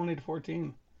 up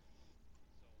 20-14.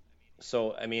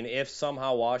 So, I mean, if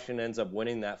somehow Washington ends up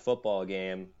winning that football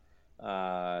game,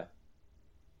 I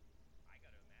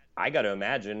got to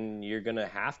imagine you're going to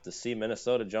have to see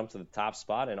Minnesota jump to the top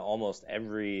spot in almost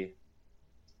every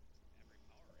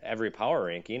power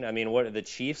ranking. I mean, the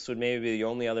Chiefs would maybe be the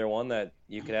only other one that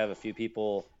you could have a few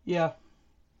people. Yeah.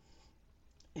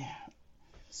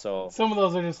 So some of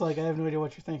those are just like, I have no idea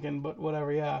what you're thinking, but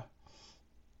whatever. Yeah.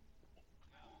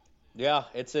 Yeah,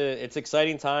 it's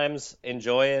exciting times.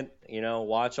 Enjoy it.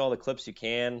 Watch all the clips you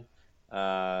can.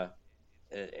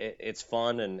 It's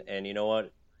fun, and you know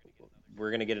what?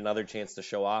 We're gonna get another chance to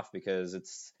show off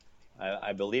because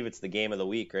I believe it's the game of the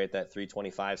week, right? That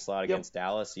 3:25 slot against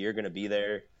Dallas. You're gonna be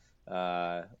there.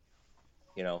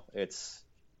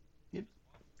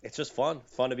 It's just fun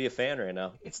to be a fan right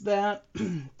now. It's that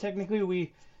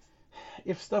technically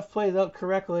if stuff plays out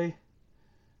correctly,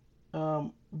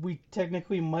 we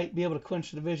technically might be able to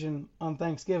clinch the division on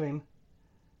Thanksgiving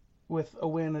with a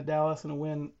win at Dallas and a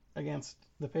win against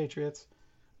the Patriots.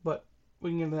 But we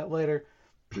can get into that later.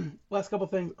 Last couple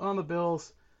things on the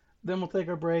Bills, then we'll take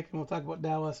our break and we'll talk about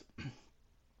Dallas.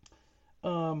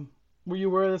 Were you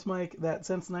aware of this, Mike, that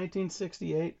since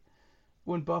 1968,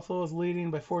 when Buffalo is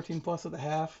leading by 14 plus at the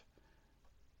half,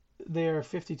 they are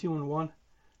 52-1?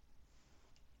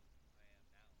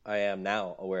 I am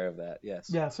now aware of that, yes.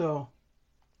 Yeah, so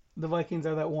the Vikings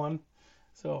are that one.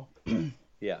 So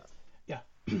yeah.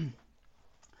 And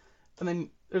then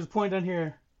there's a point on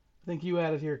here, I think you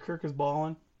added here, Kirk is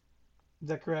balling. Is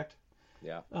that correct?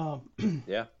 Yeah.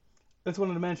 Yeah. I just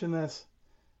wanted to mention this.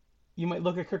 you might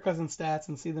look at Kirk Cousins' stats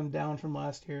and see them down from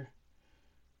last year.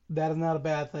 That is not a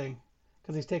bad thing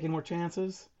because he's taking more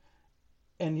chances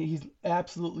and he's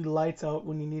absolutely lights out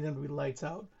when you need him to be lights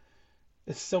out.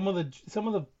 Some of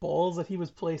the balls that he was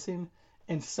placing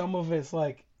and some of his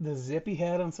like the zip he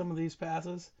had on some of these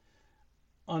passes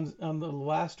on the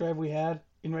last drive we had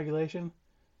in regulation,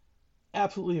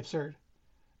 absolutely absurd.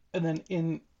 And then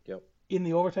in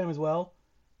the overtime as well,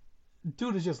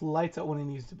 dude is just lights out when he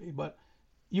needs to be. But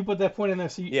you put that point in there,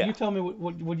 so you tell me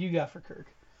what you got for Kirk.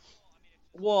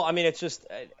 Well, I mean, it's just,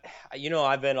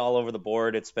 I've been all over the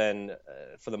board. It's been,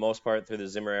 for the most part, through the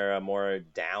Zimmer era, more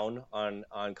down on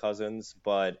Cousins.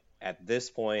 But at this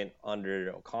point,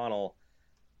 under O'Connell,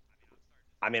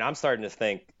 I mean, I'm starting to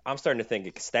think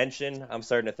extension. I'm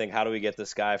starting to think, how do we get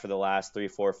this guy for the last 3,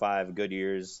 4, 5 good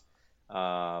years?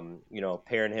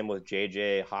 Pairing him with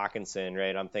J.J. Hawkinson,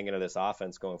 right? I'm thinking of this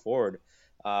offense going forward.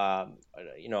 Our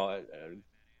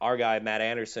guy, Matt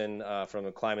Anderson, from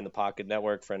the Climbing the Pocket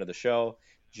Network, friend of the show,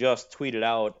 just tweeted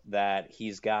out that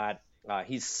he's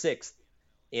 6th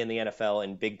in the NFL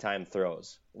in big time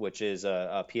throws, which is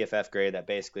a PFF grade that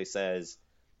basically says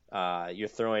you're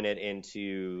throwing it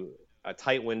into a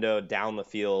tight window down the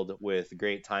field with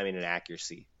great timing and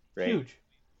accuracy, right? Huge.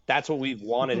 That's what we've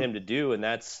wanted him to do, and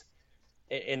there's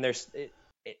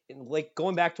like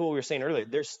going back to what we were saying earlier,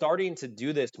 they're starting to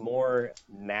do this more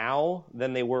now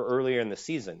than they were earlier in the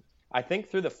season. I think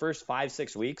through the first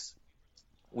 5-6 weeks,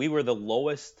 we were the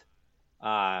lowest,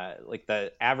 like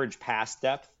the average pass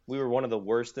depth. We were one of the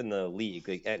worst in the league.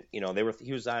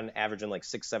 He was on averaging like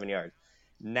 6-7 yards.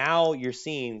 Now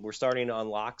we're starting to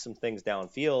unlock some things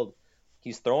downfield.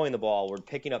 He's throwing the ball. We're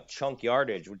picking up chunk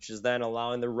yardage, which is then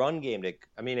allowing the run game to.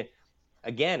 I mean,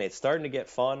 again, it's starting to get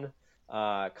fun.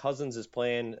 Cousins is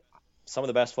playing some of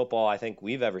the best football I think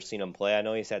we've ever seen him play. I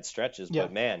know he's had stretches,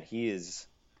 but man, he's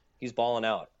balling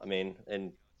out. I mean,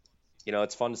 and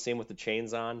it's fun to see him with the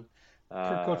chains on.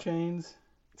 Kirko chains.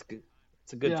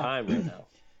 It's a good time right now.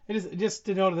 It is just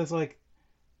to note this, like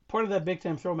part of that big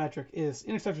time throw metric is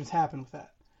interceptions happen with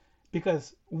that.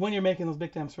 Because when you're making those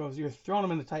big time throws, you're throwing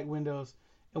them into tight windows,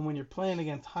 and when you're playing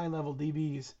against high level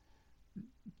DBs,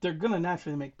 they're gonna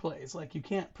naturally make plays. Like you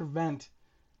can't prevent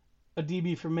a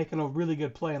DB from making a really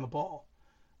good play on the ball.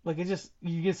 Like you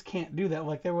just can't do that.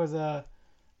 Like there was I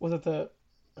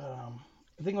think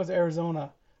it was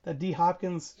Arizona, that D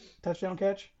Hopkins touchdown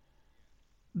catch.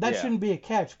 That shouldn't be a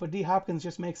catch, but D Hopkins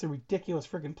just makes a ridiculous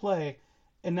freaking play,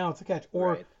 and now it's a catch.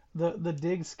 Or the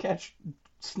Diggs catch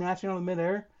snatching out of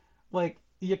midair. Like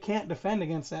you can't defend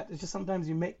against that. It's just sometimes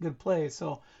you make good plays.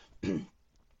 So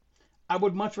I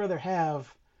would much rather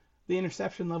have the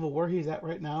interception level where he's at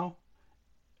right now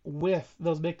with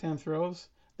those big time throws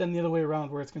than the other way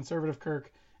around where it's conservative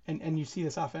Kirk and you see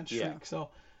this offense shrink. So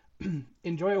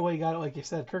enjoy it while you got it. Like you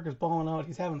said, Kirk is balling out.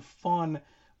 He's having fun.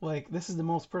 Like this is the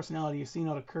most personality you've seen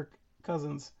out of Kirk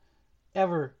Cousins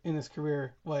ever in his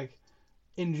career. Like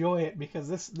enjoy it because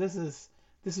this is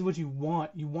what you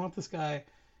want. You want this guy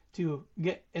to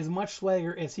get as much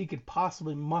swagger as he could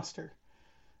possibly muster,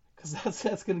 because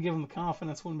that's going to give him the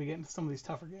confidence when we get into some of these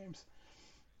tougher games.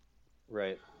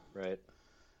 Right.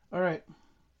 All right,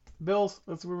 Bills,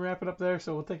 let's wrap it up there.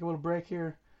 So we'll take a little break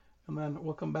here, and then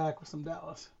we'll come back with some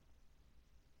Dallas.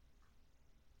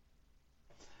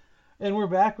 And we're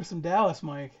back with some Dallas,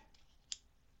 Mike.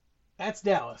 That's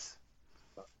Dallas.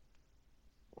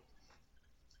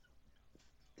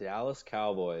 Dallas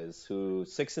Cowboys, who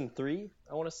 6-3,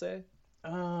 I want to say.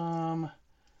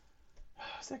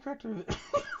 Is that correct?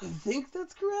 I think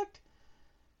that's correct.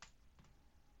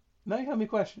 Now you have me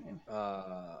questioning.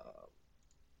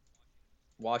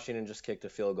 Washington just kicked a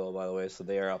field goal, by the way, so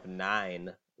they are up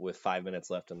 9 with 5 minutes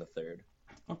left in the third.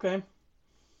 Okay.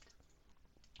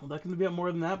 I'd like them to be up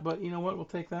more than that, but you know what? We'll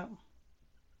take that.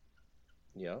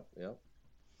 Yeah.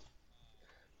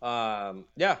 Dallas.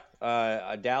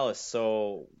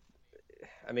 So,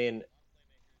 I mean,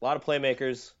 a lot of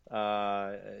playmakers.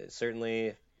 Certainly,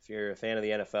 if you're a fan of the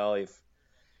NFL, you've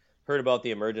heard about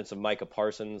the emergence of Micah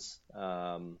Parsons.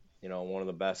 One of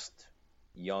the best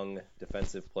young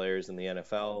defensive players in the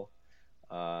NFL.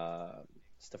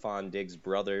 Stephon Diggs'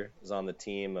 brother is on the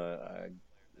team. A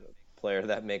player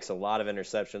that makes a lot of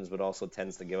interceptions, but also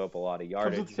tends to give up a lot of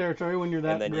yardage. Comes with the territory when you're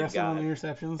that aggressive on the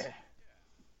interceptions.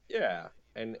 Yeah.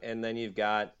 And then you've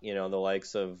got, the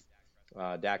likes of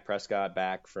Dak Prescott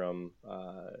back from,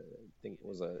 I think it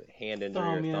was a hand injury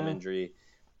or thumb injury.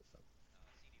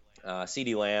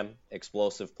 CeeDee Lamb,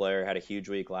 explosive player, had a huge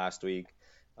week last week.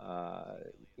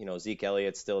 Zeke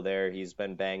Elliott's still there. He's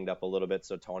been banged up a little bit,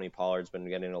 so Tony Pollard's been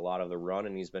getting a lot of the run,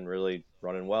 and he's been really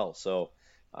running well. So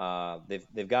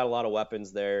They've got a lot of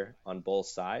weapons there on both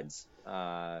sides,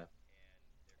 and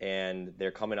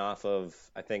they're coming off of,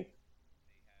 I think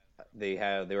they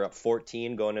were up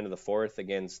 14 going into the fourth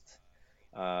against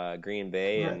Green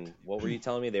Bay, Correct. and what were you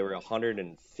telling me? They were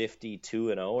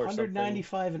 152-0 or something.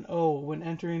 195-0 when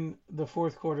entering the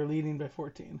fourth quarter, leading by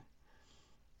 14.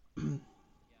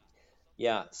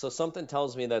 Yeah, so something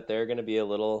tells me that they're going to be a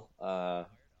little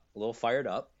fired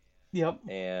up, Yep.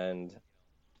 and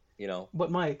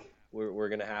But Mike, we're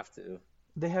going to have to.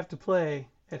 they have to play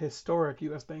at historic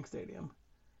U.S. Bank Stadium,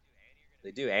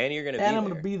 They do, and you're going to be and I'm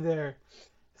there. going to be there.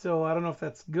 So I don't know if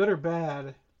that's good or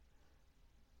bad.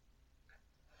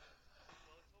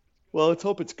 Well, let's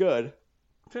hope it's good.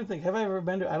 I'm trying to think. Have I ever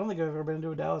been to? I don't think I've ever been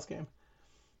to a Dallas game.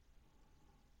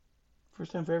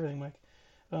 First time for everything, Mike.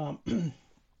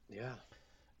 Yeah.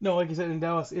 No, like you said, in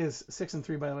Dallas is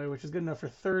 6-3 by the way, which is good enough for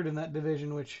third in that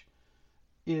division, which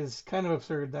is kind of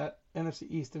absurd. That NFC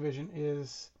East division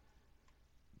is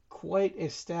quite a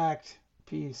stacked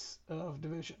piece of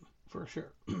division for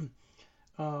sure.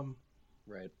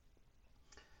 Right.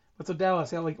 But so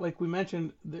Dallas, yeah, like we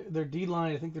mentioned, their D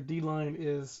line. I think their D line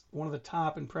is one of the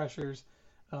top in pressures.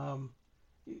 Um,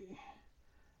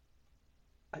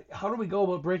 how do we go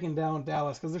about breaking down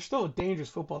Dallas? Because they're still a dangerous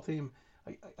football team.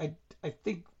 I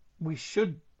think we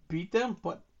should beat them,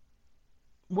 but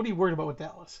what are you worried about with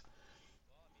Dallas?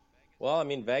 Well, I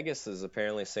mean, Vegas is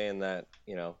apparently saying that,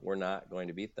 we're not going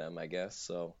to beat them, I guess.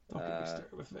 So, Don't get me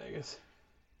started with Vegas.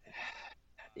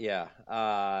 yeah.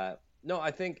 No,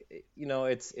 I think,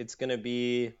 it's going to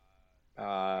be,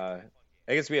 I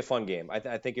think it's going to be a fun game.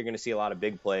 I think you're going to see a lot of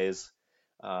big plays.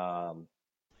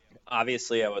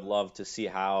 Obviously, I would love to see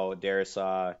how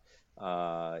Darisaw,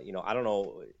 I don't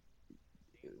know,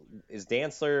 is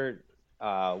Dantzler,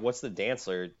 what's the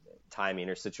Dantzler timing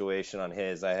or situation on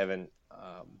his? I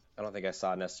don't think I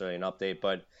saw necessarily an update,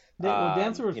 but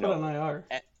Dancer was put on IR.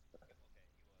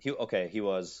 He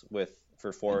was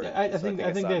for 4. I so think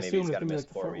I they maybe assumed he's it's got gonna to be miss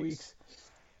like 4 4 weeks.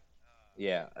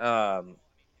 Yeah.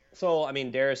 So I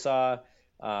mean, Darisaw,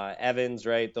 Evans,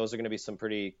 right? Those are going to be some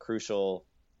pretty crucial.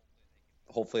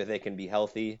 Hopefully, they can be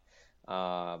healthy.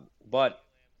 But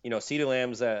CeeDee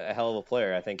Lamb's a hell of a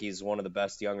player. I think he's one of the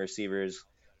best young receivers,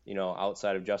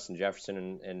 outside of Justin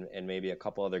Jefferson and maybe a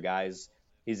couple other guys.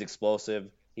 He's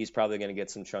explosive. He's probably going to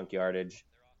get some chunk yardage.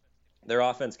 Their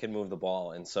offense can move the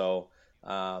ball, and so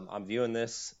I'm viewing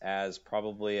this as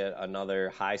probably another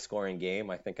high-scoring game.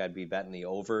 I think I'd be betting the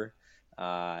over,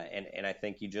 and I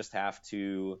think you just have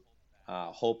to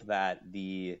hope that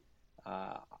the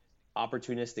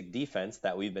opportunistic defense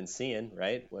that we've been seeing,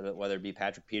 right, whether it be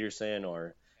Patrick Peterson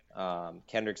or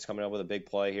Kendrick's coming up with a big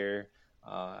play here,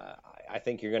 I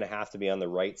think you're going to have to be on the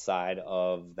right side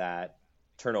of that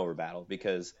turnover battle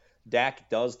because Dak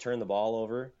does turn the ball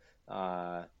over,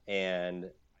 and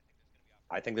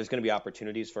I think there's going to be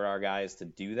opportunities for our guys to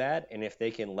do that. And if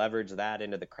they can leverage that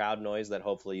into the crowd noise that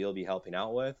hopefully you'll be helping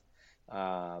out with,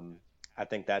 I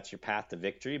think that's your path to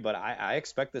victory. But I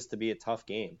expect this to be a tough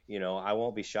game. I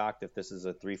won't be shocked if this is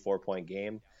a 3-4 point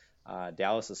game.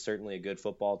 Dallas is certainly a good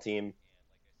football team.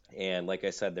 And like I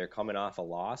said, they're coming off a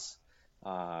loss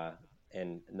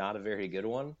and not a very good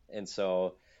one. And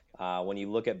so when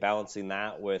you look at balancing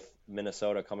that with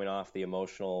Minnesota coming off the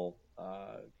emotional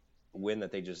win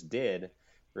that they just did,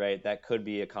 right, that could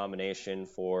be a combination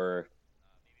for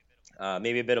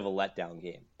maybe a bit of a letdown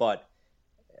game. But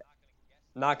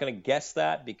not going to guess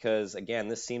that because, again,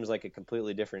 this seems like a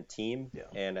completely different team. Yeah.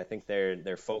 And I think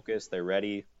they're focused, they're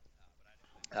ready.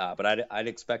 But I'd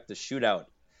expect a shootout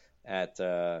at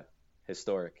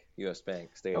historic U.S.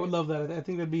 Bank Stadium. I would love that. I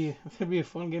think that'd be a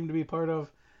fun game to be part of.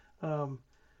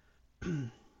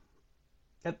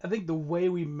 I think the way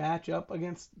we match up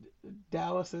against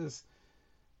Dallas is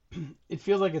it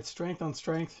feels like it's strength on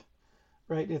strength,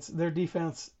 right? It's their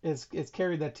defense it's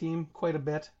carried that team quite a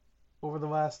bit over the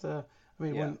last.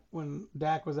 When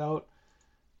Dak was out,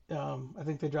 I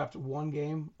think they dropped one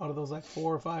game out of those like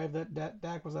 4 or 5 that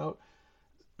Dak was out.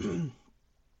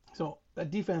 So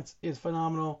that defense is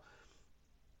phenomenal.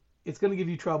 It's going to give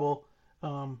you trouble.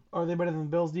 Are they better than the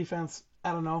Bills' defense?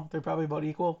 I don't know. They're probably about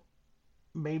equal.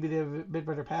 Maybe they have a bit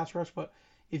better pass rush, but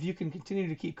if you can continue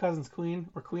to keep Cousins clean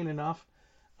or clean enough,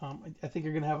 I think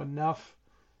you're going to have enough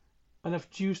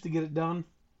juice to get it done.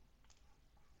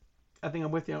 I think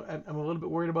I'm with you. I'm a little bit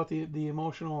worried about the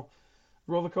emotional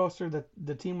roller coaster that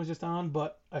the team was just on,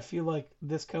 but I feel like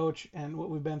this coach and what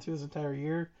we've been through this entire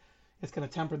year has kind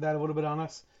of tempered that a little bit on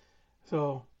us.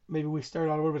 So maybe we start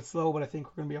out a little bit slow, but I think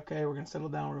we're going to be okay. We're going to settle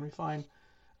down. We're going to be fine.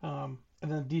 And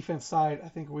then the defense side, I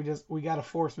think we got to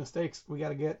force mistakes. We got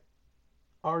to get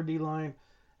our D line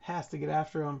has to get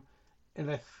after them And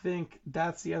I think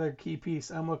that's the other key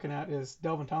piece I'm looking at is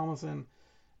Delvin Tomlinson.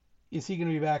 Is he going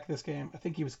to be back this game? I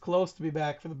think he was close to be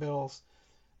back for the Bills.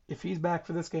 If he's back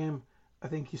for this game, I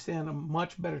think you stand a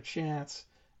much better chance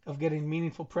of getting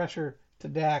meaningful pressure to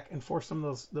Dak and force some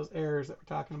of those errors that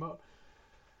we're talking about.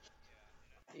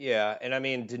 Yeah, and I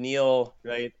mean Daniil,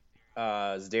 right?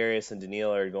 Zdarius and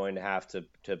Daniil are going to have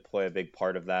to play a big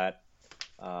part of that,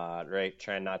 right?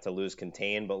 Trying not to lose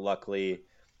contain, but luckily,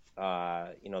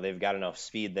 they've got enough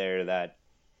speed there that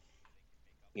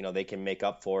they can make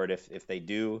up for it if they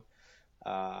do.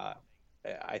 I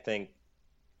think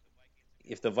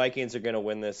if the Vikings are going to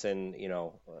win this in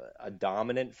a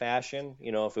dominant fashion,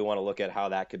 if we want to look at how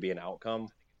that could be an outcome,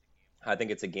 I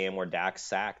think it's a game where Dak's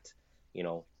sacked,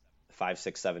 5,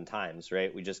 6, 7 times,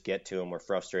 right? We just get to him. We're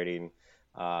frustrating.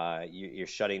 You're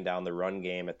shutting down the run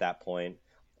game at that point.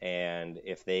 And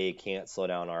if they can't slow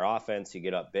down our offense, you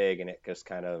get up big and it just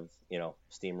kind of,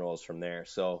 steamrolls from there.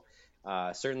 So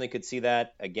certainly could see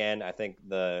that. Again, I think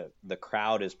the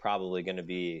crowd is probably going to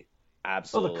be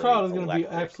absolutely the crowd is going to be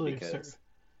electric absolutely because, absurd.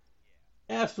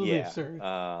 Absolutely absurd.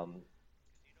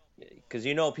 Because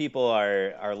people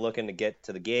are looking to get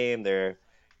to the game. They're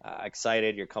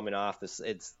excited. You're coming off this.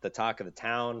 It's the talk of the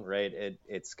town, right?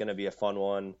 It's going to be a fun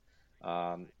one.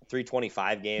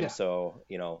 3:25 game, so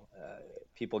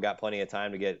people got plenty of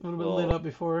time to get a little bit lit up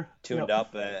before, tuned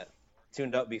up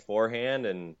beforehand,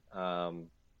 and I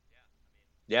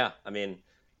mean,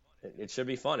 it should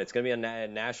be fun. It's going to be a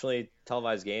nationally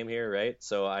televised game here, right?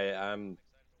 So I'm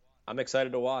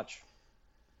excited to watch.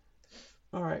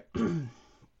 All right.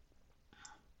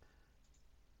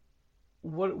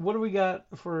 What do we got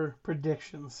for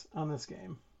predictions on this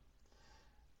game?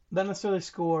 Not necessarily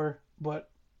score, but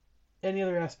any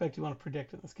other aspect you want to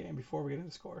predict in this game before we get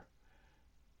into score?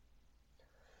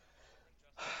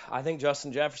 I think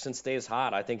Justin Jefferson stays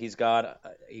hot. I think I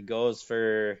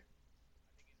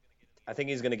think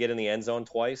he's going to get in the end zone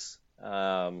twice.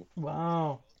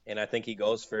 Wow. And I think he's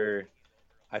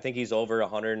over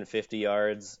 150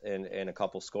 yards and a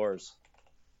couple scores.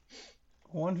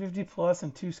 150 plus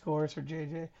and 2 scores for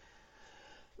JJ.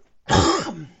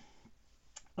 I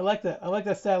like that. I like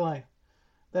that stat line.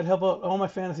 That'd help out all my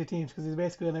fantasy teams because he's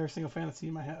basically in every single fantasy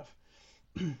team I have.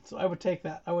 So I would take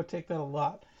that. I would take that a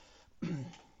lot.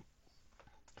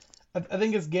 I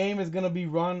think his game is going to be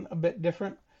run a bit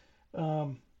different. I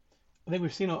think we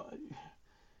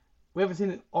haven't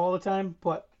seen it all the time,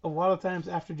 but a lot of times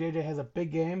after JJ has a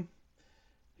big game,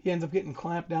 he ends up getting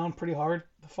clamped down pretty hard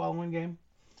the following game.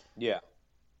 Yeah.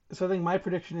 So I think my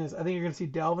prediction is I think you're going to see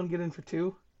Dalvin get in for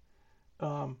 2.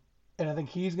 And I think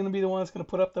he's going to be the one that's going to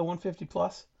put up the 150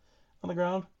 plus on the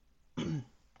ground.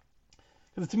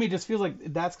 Because to me, it just feels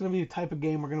like that's going to be the type of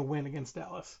game we're going to win against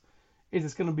Dallas.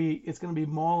 It's going to be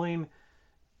mauling,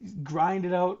 grind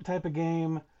it out type of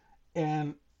game,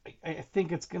 and I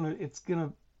think it's gonna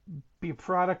be a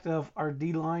product of our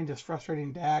D line just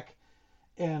frustrating Dak.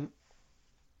 And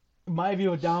my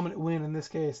view of a dominant win in this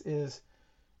case is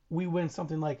we win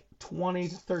something like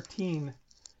 20-13,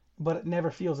 but it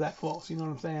never feels that close. You know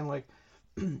what I'm saying? Like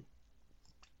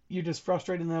you're just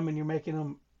frustrating them and you're making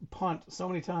them punt so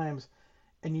many times,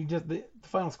 and the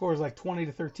final score is like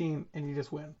 20-13, and you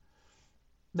just win.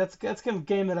 That's kind of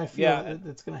game that I feel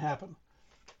that's going to happen.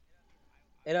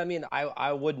 And I mean,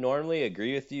 I would normally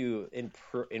agree with you in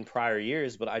prior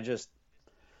years, but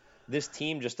this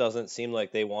team just doesn't seem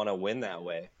like they want to win that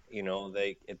way.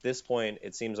 They at this point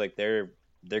it seems like they're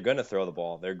going to throw the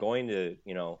ball. They're going to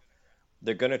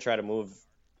they're going to try to move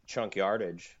chunk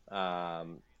yardage.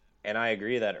 And I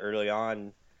agree that early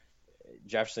on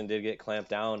Jefferson did get clamped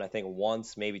down, I think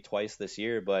once, maybe twice this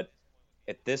year, but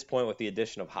at this point with the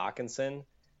addition of Hockenson,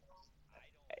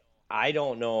 I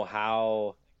don't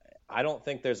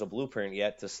think there's a blueprint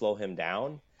yet to slow him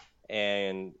down.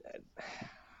 And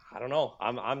I don't know.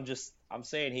 I'm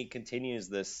saying he continues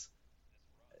this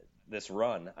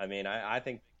run. I mean, I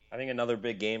think another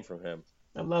big game from him.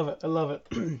 I love it. All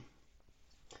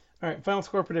right, final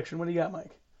score prediction. What do you got,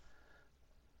 Mike?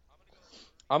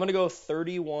 I'm going to go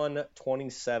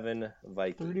 31-27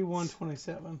 Vikings.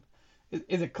 31-27.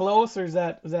 Is it close, or is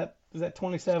that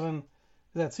 27? Is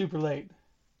that super late?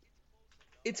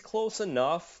 It's close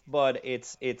enough, but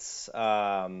it's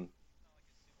not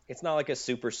like a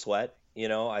super sweat.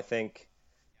 I think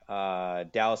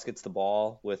Dallas gets the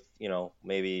ball with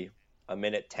maybe a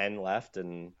minute 10 left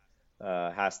and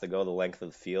has to go the length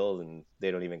of the field, and they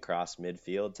don't even cross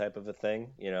midfield type of a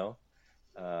thing. Yeah.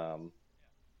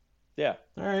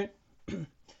 All right. I'm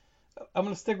going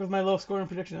to stick with my low scoring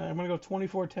prediction. I'm going to go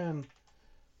 24-10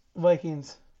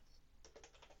 Vikings.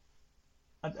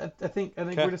 I think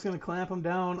we're just going to clamp them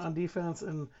down on defense,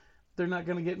 and they're not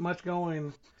going to get much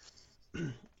going,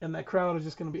 and that crowd is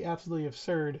just going to be absolutely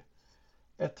absurd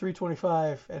at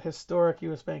 325 at historic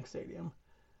US Bank Stadium.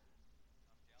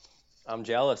 I'm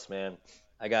jealous, man.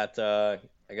 I got a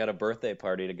birthday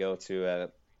party to go to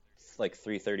at like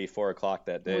 3:30, 4 o'clock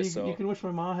that day. Well, you can wish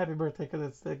my mom happy birthday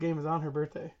because the game is on her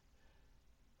birthday.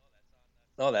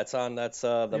 Oh, that's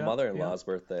the Yeah, mother-in-law's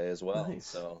birthday as well. Nice,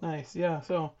 So nice, yeah.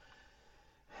 So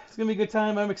it's gonna be a good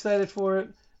time. I'm excited for it.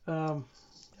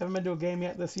 Haven't been to a game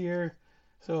yet this year,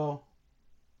 so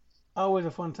always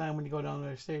a fun time when you go down to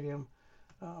their stadium.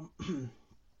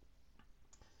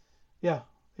 Yeah,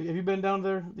 have you been down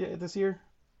there this year?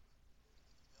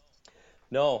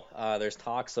 no, there's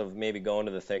talks of maybe going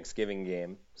to the Thanksgiving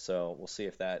game. So we'll see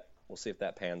if that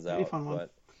pans It'd be a out. fun one.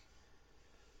 But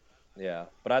yeah,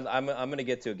 but I'm gonna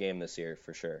get to a game this year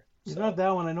for sure. It's So not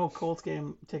that one. I know Colts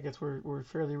game tickets were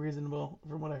fairly reasonable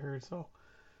from what I heard. So,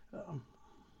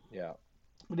 yeah.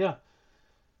 but yeah,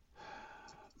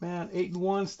 man,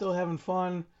 8-1, still having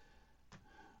fun.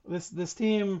 This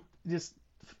team just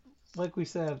like we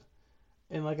said,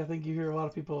 and like I think you hear a lot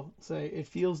of people say, it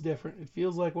feels different. It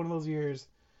feels like one of those years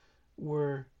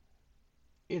where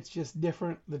it's just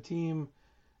different. The team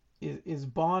is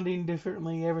bonding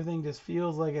differently. Everything just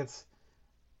feels like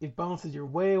it bounces your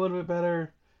way a little bit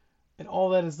better, and all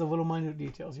that is the little minute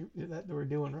details that we're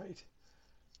doing right.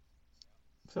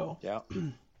 So, Yeah.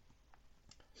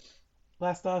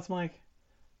 last thoughts, Mike.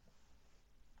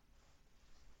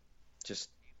 Just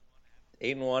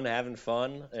 8-1, having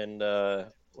fun, and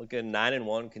look at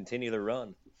 9-1, continue the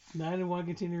run. 9-1,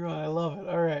 continue on. I love it.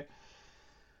 All right.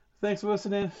 Thanks for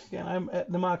listening. Again, I'm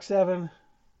at Namok7.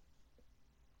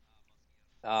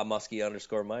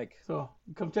 Muskie_Mike. So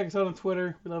come check us out on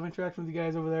Twitter. We love interacting with you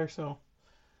guys over there. So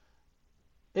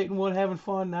 8-1, having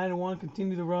fun. 9-1,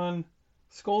 continue the run.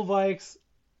 Skull Vikes.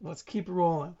 Let's keep it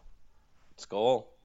rolling. Skol.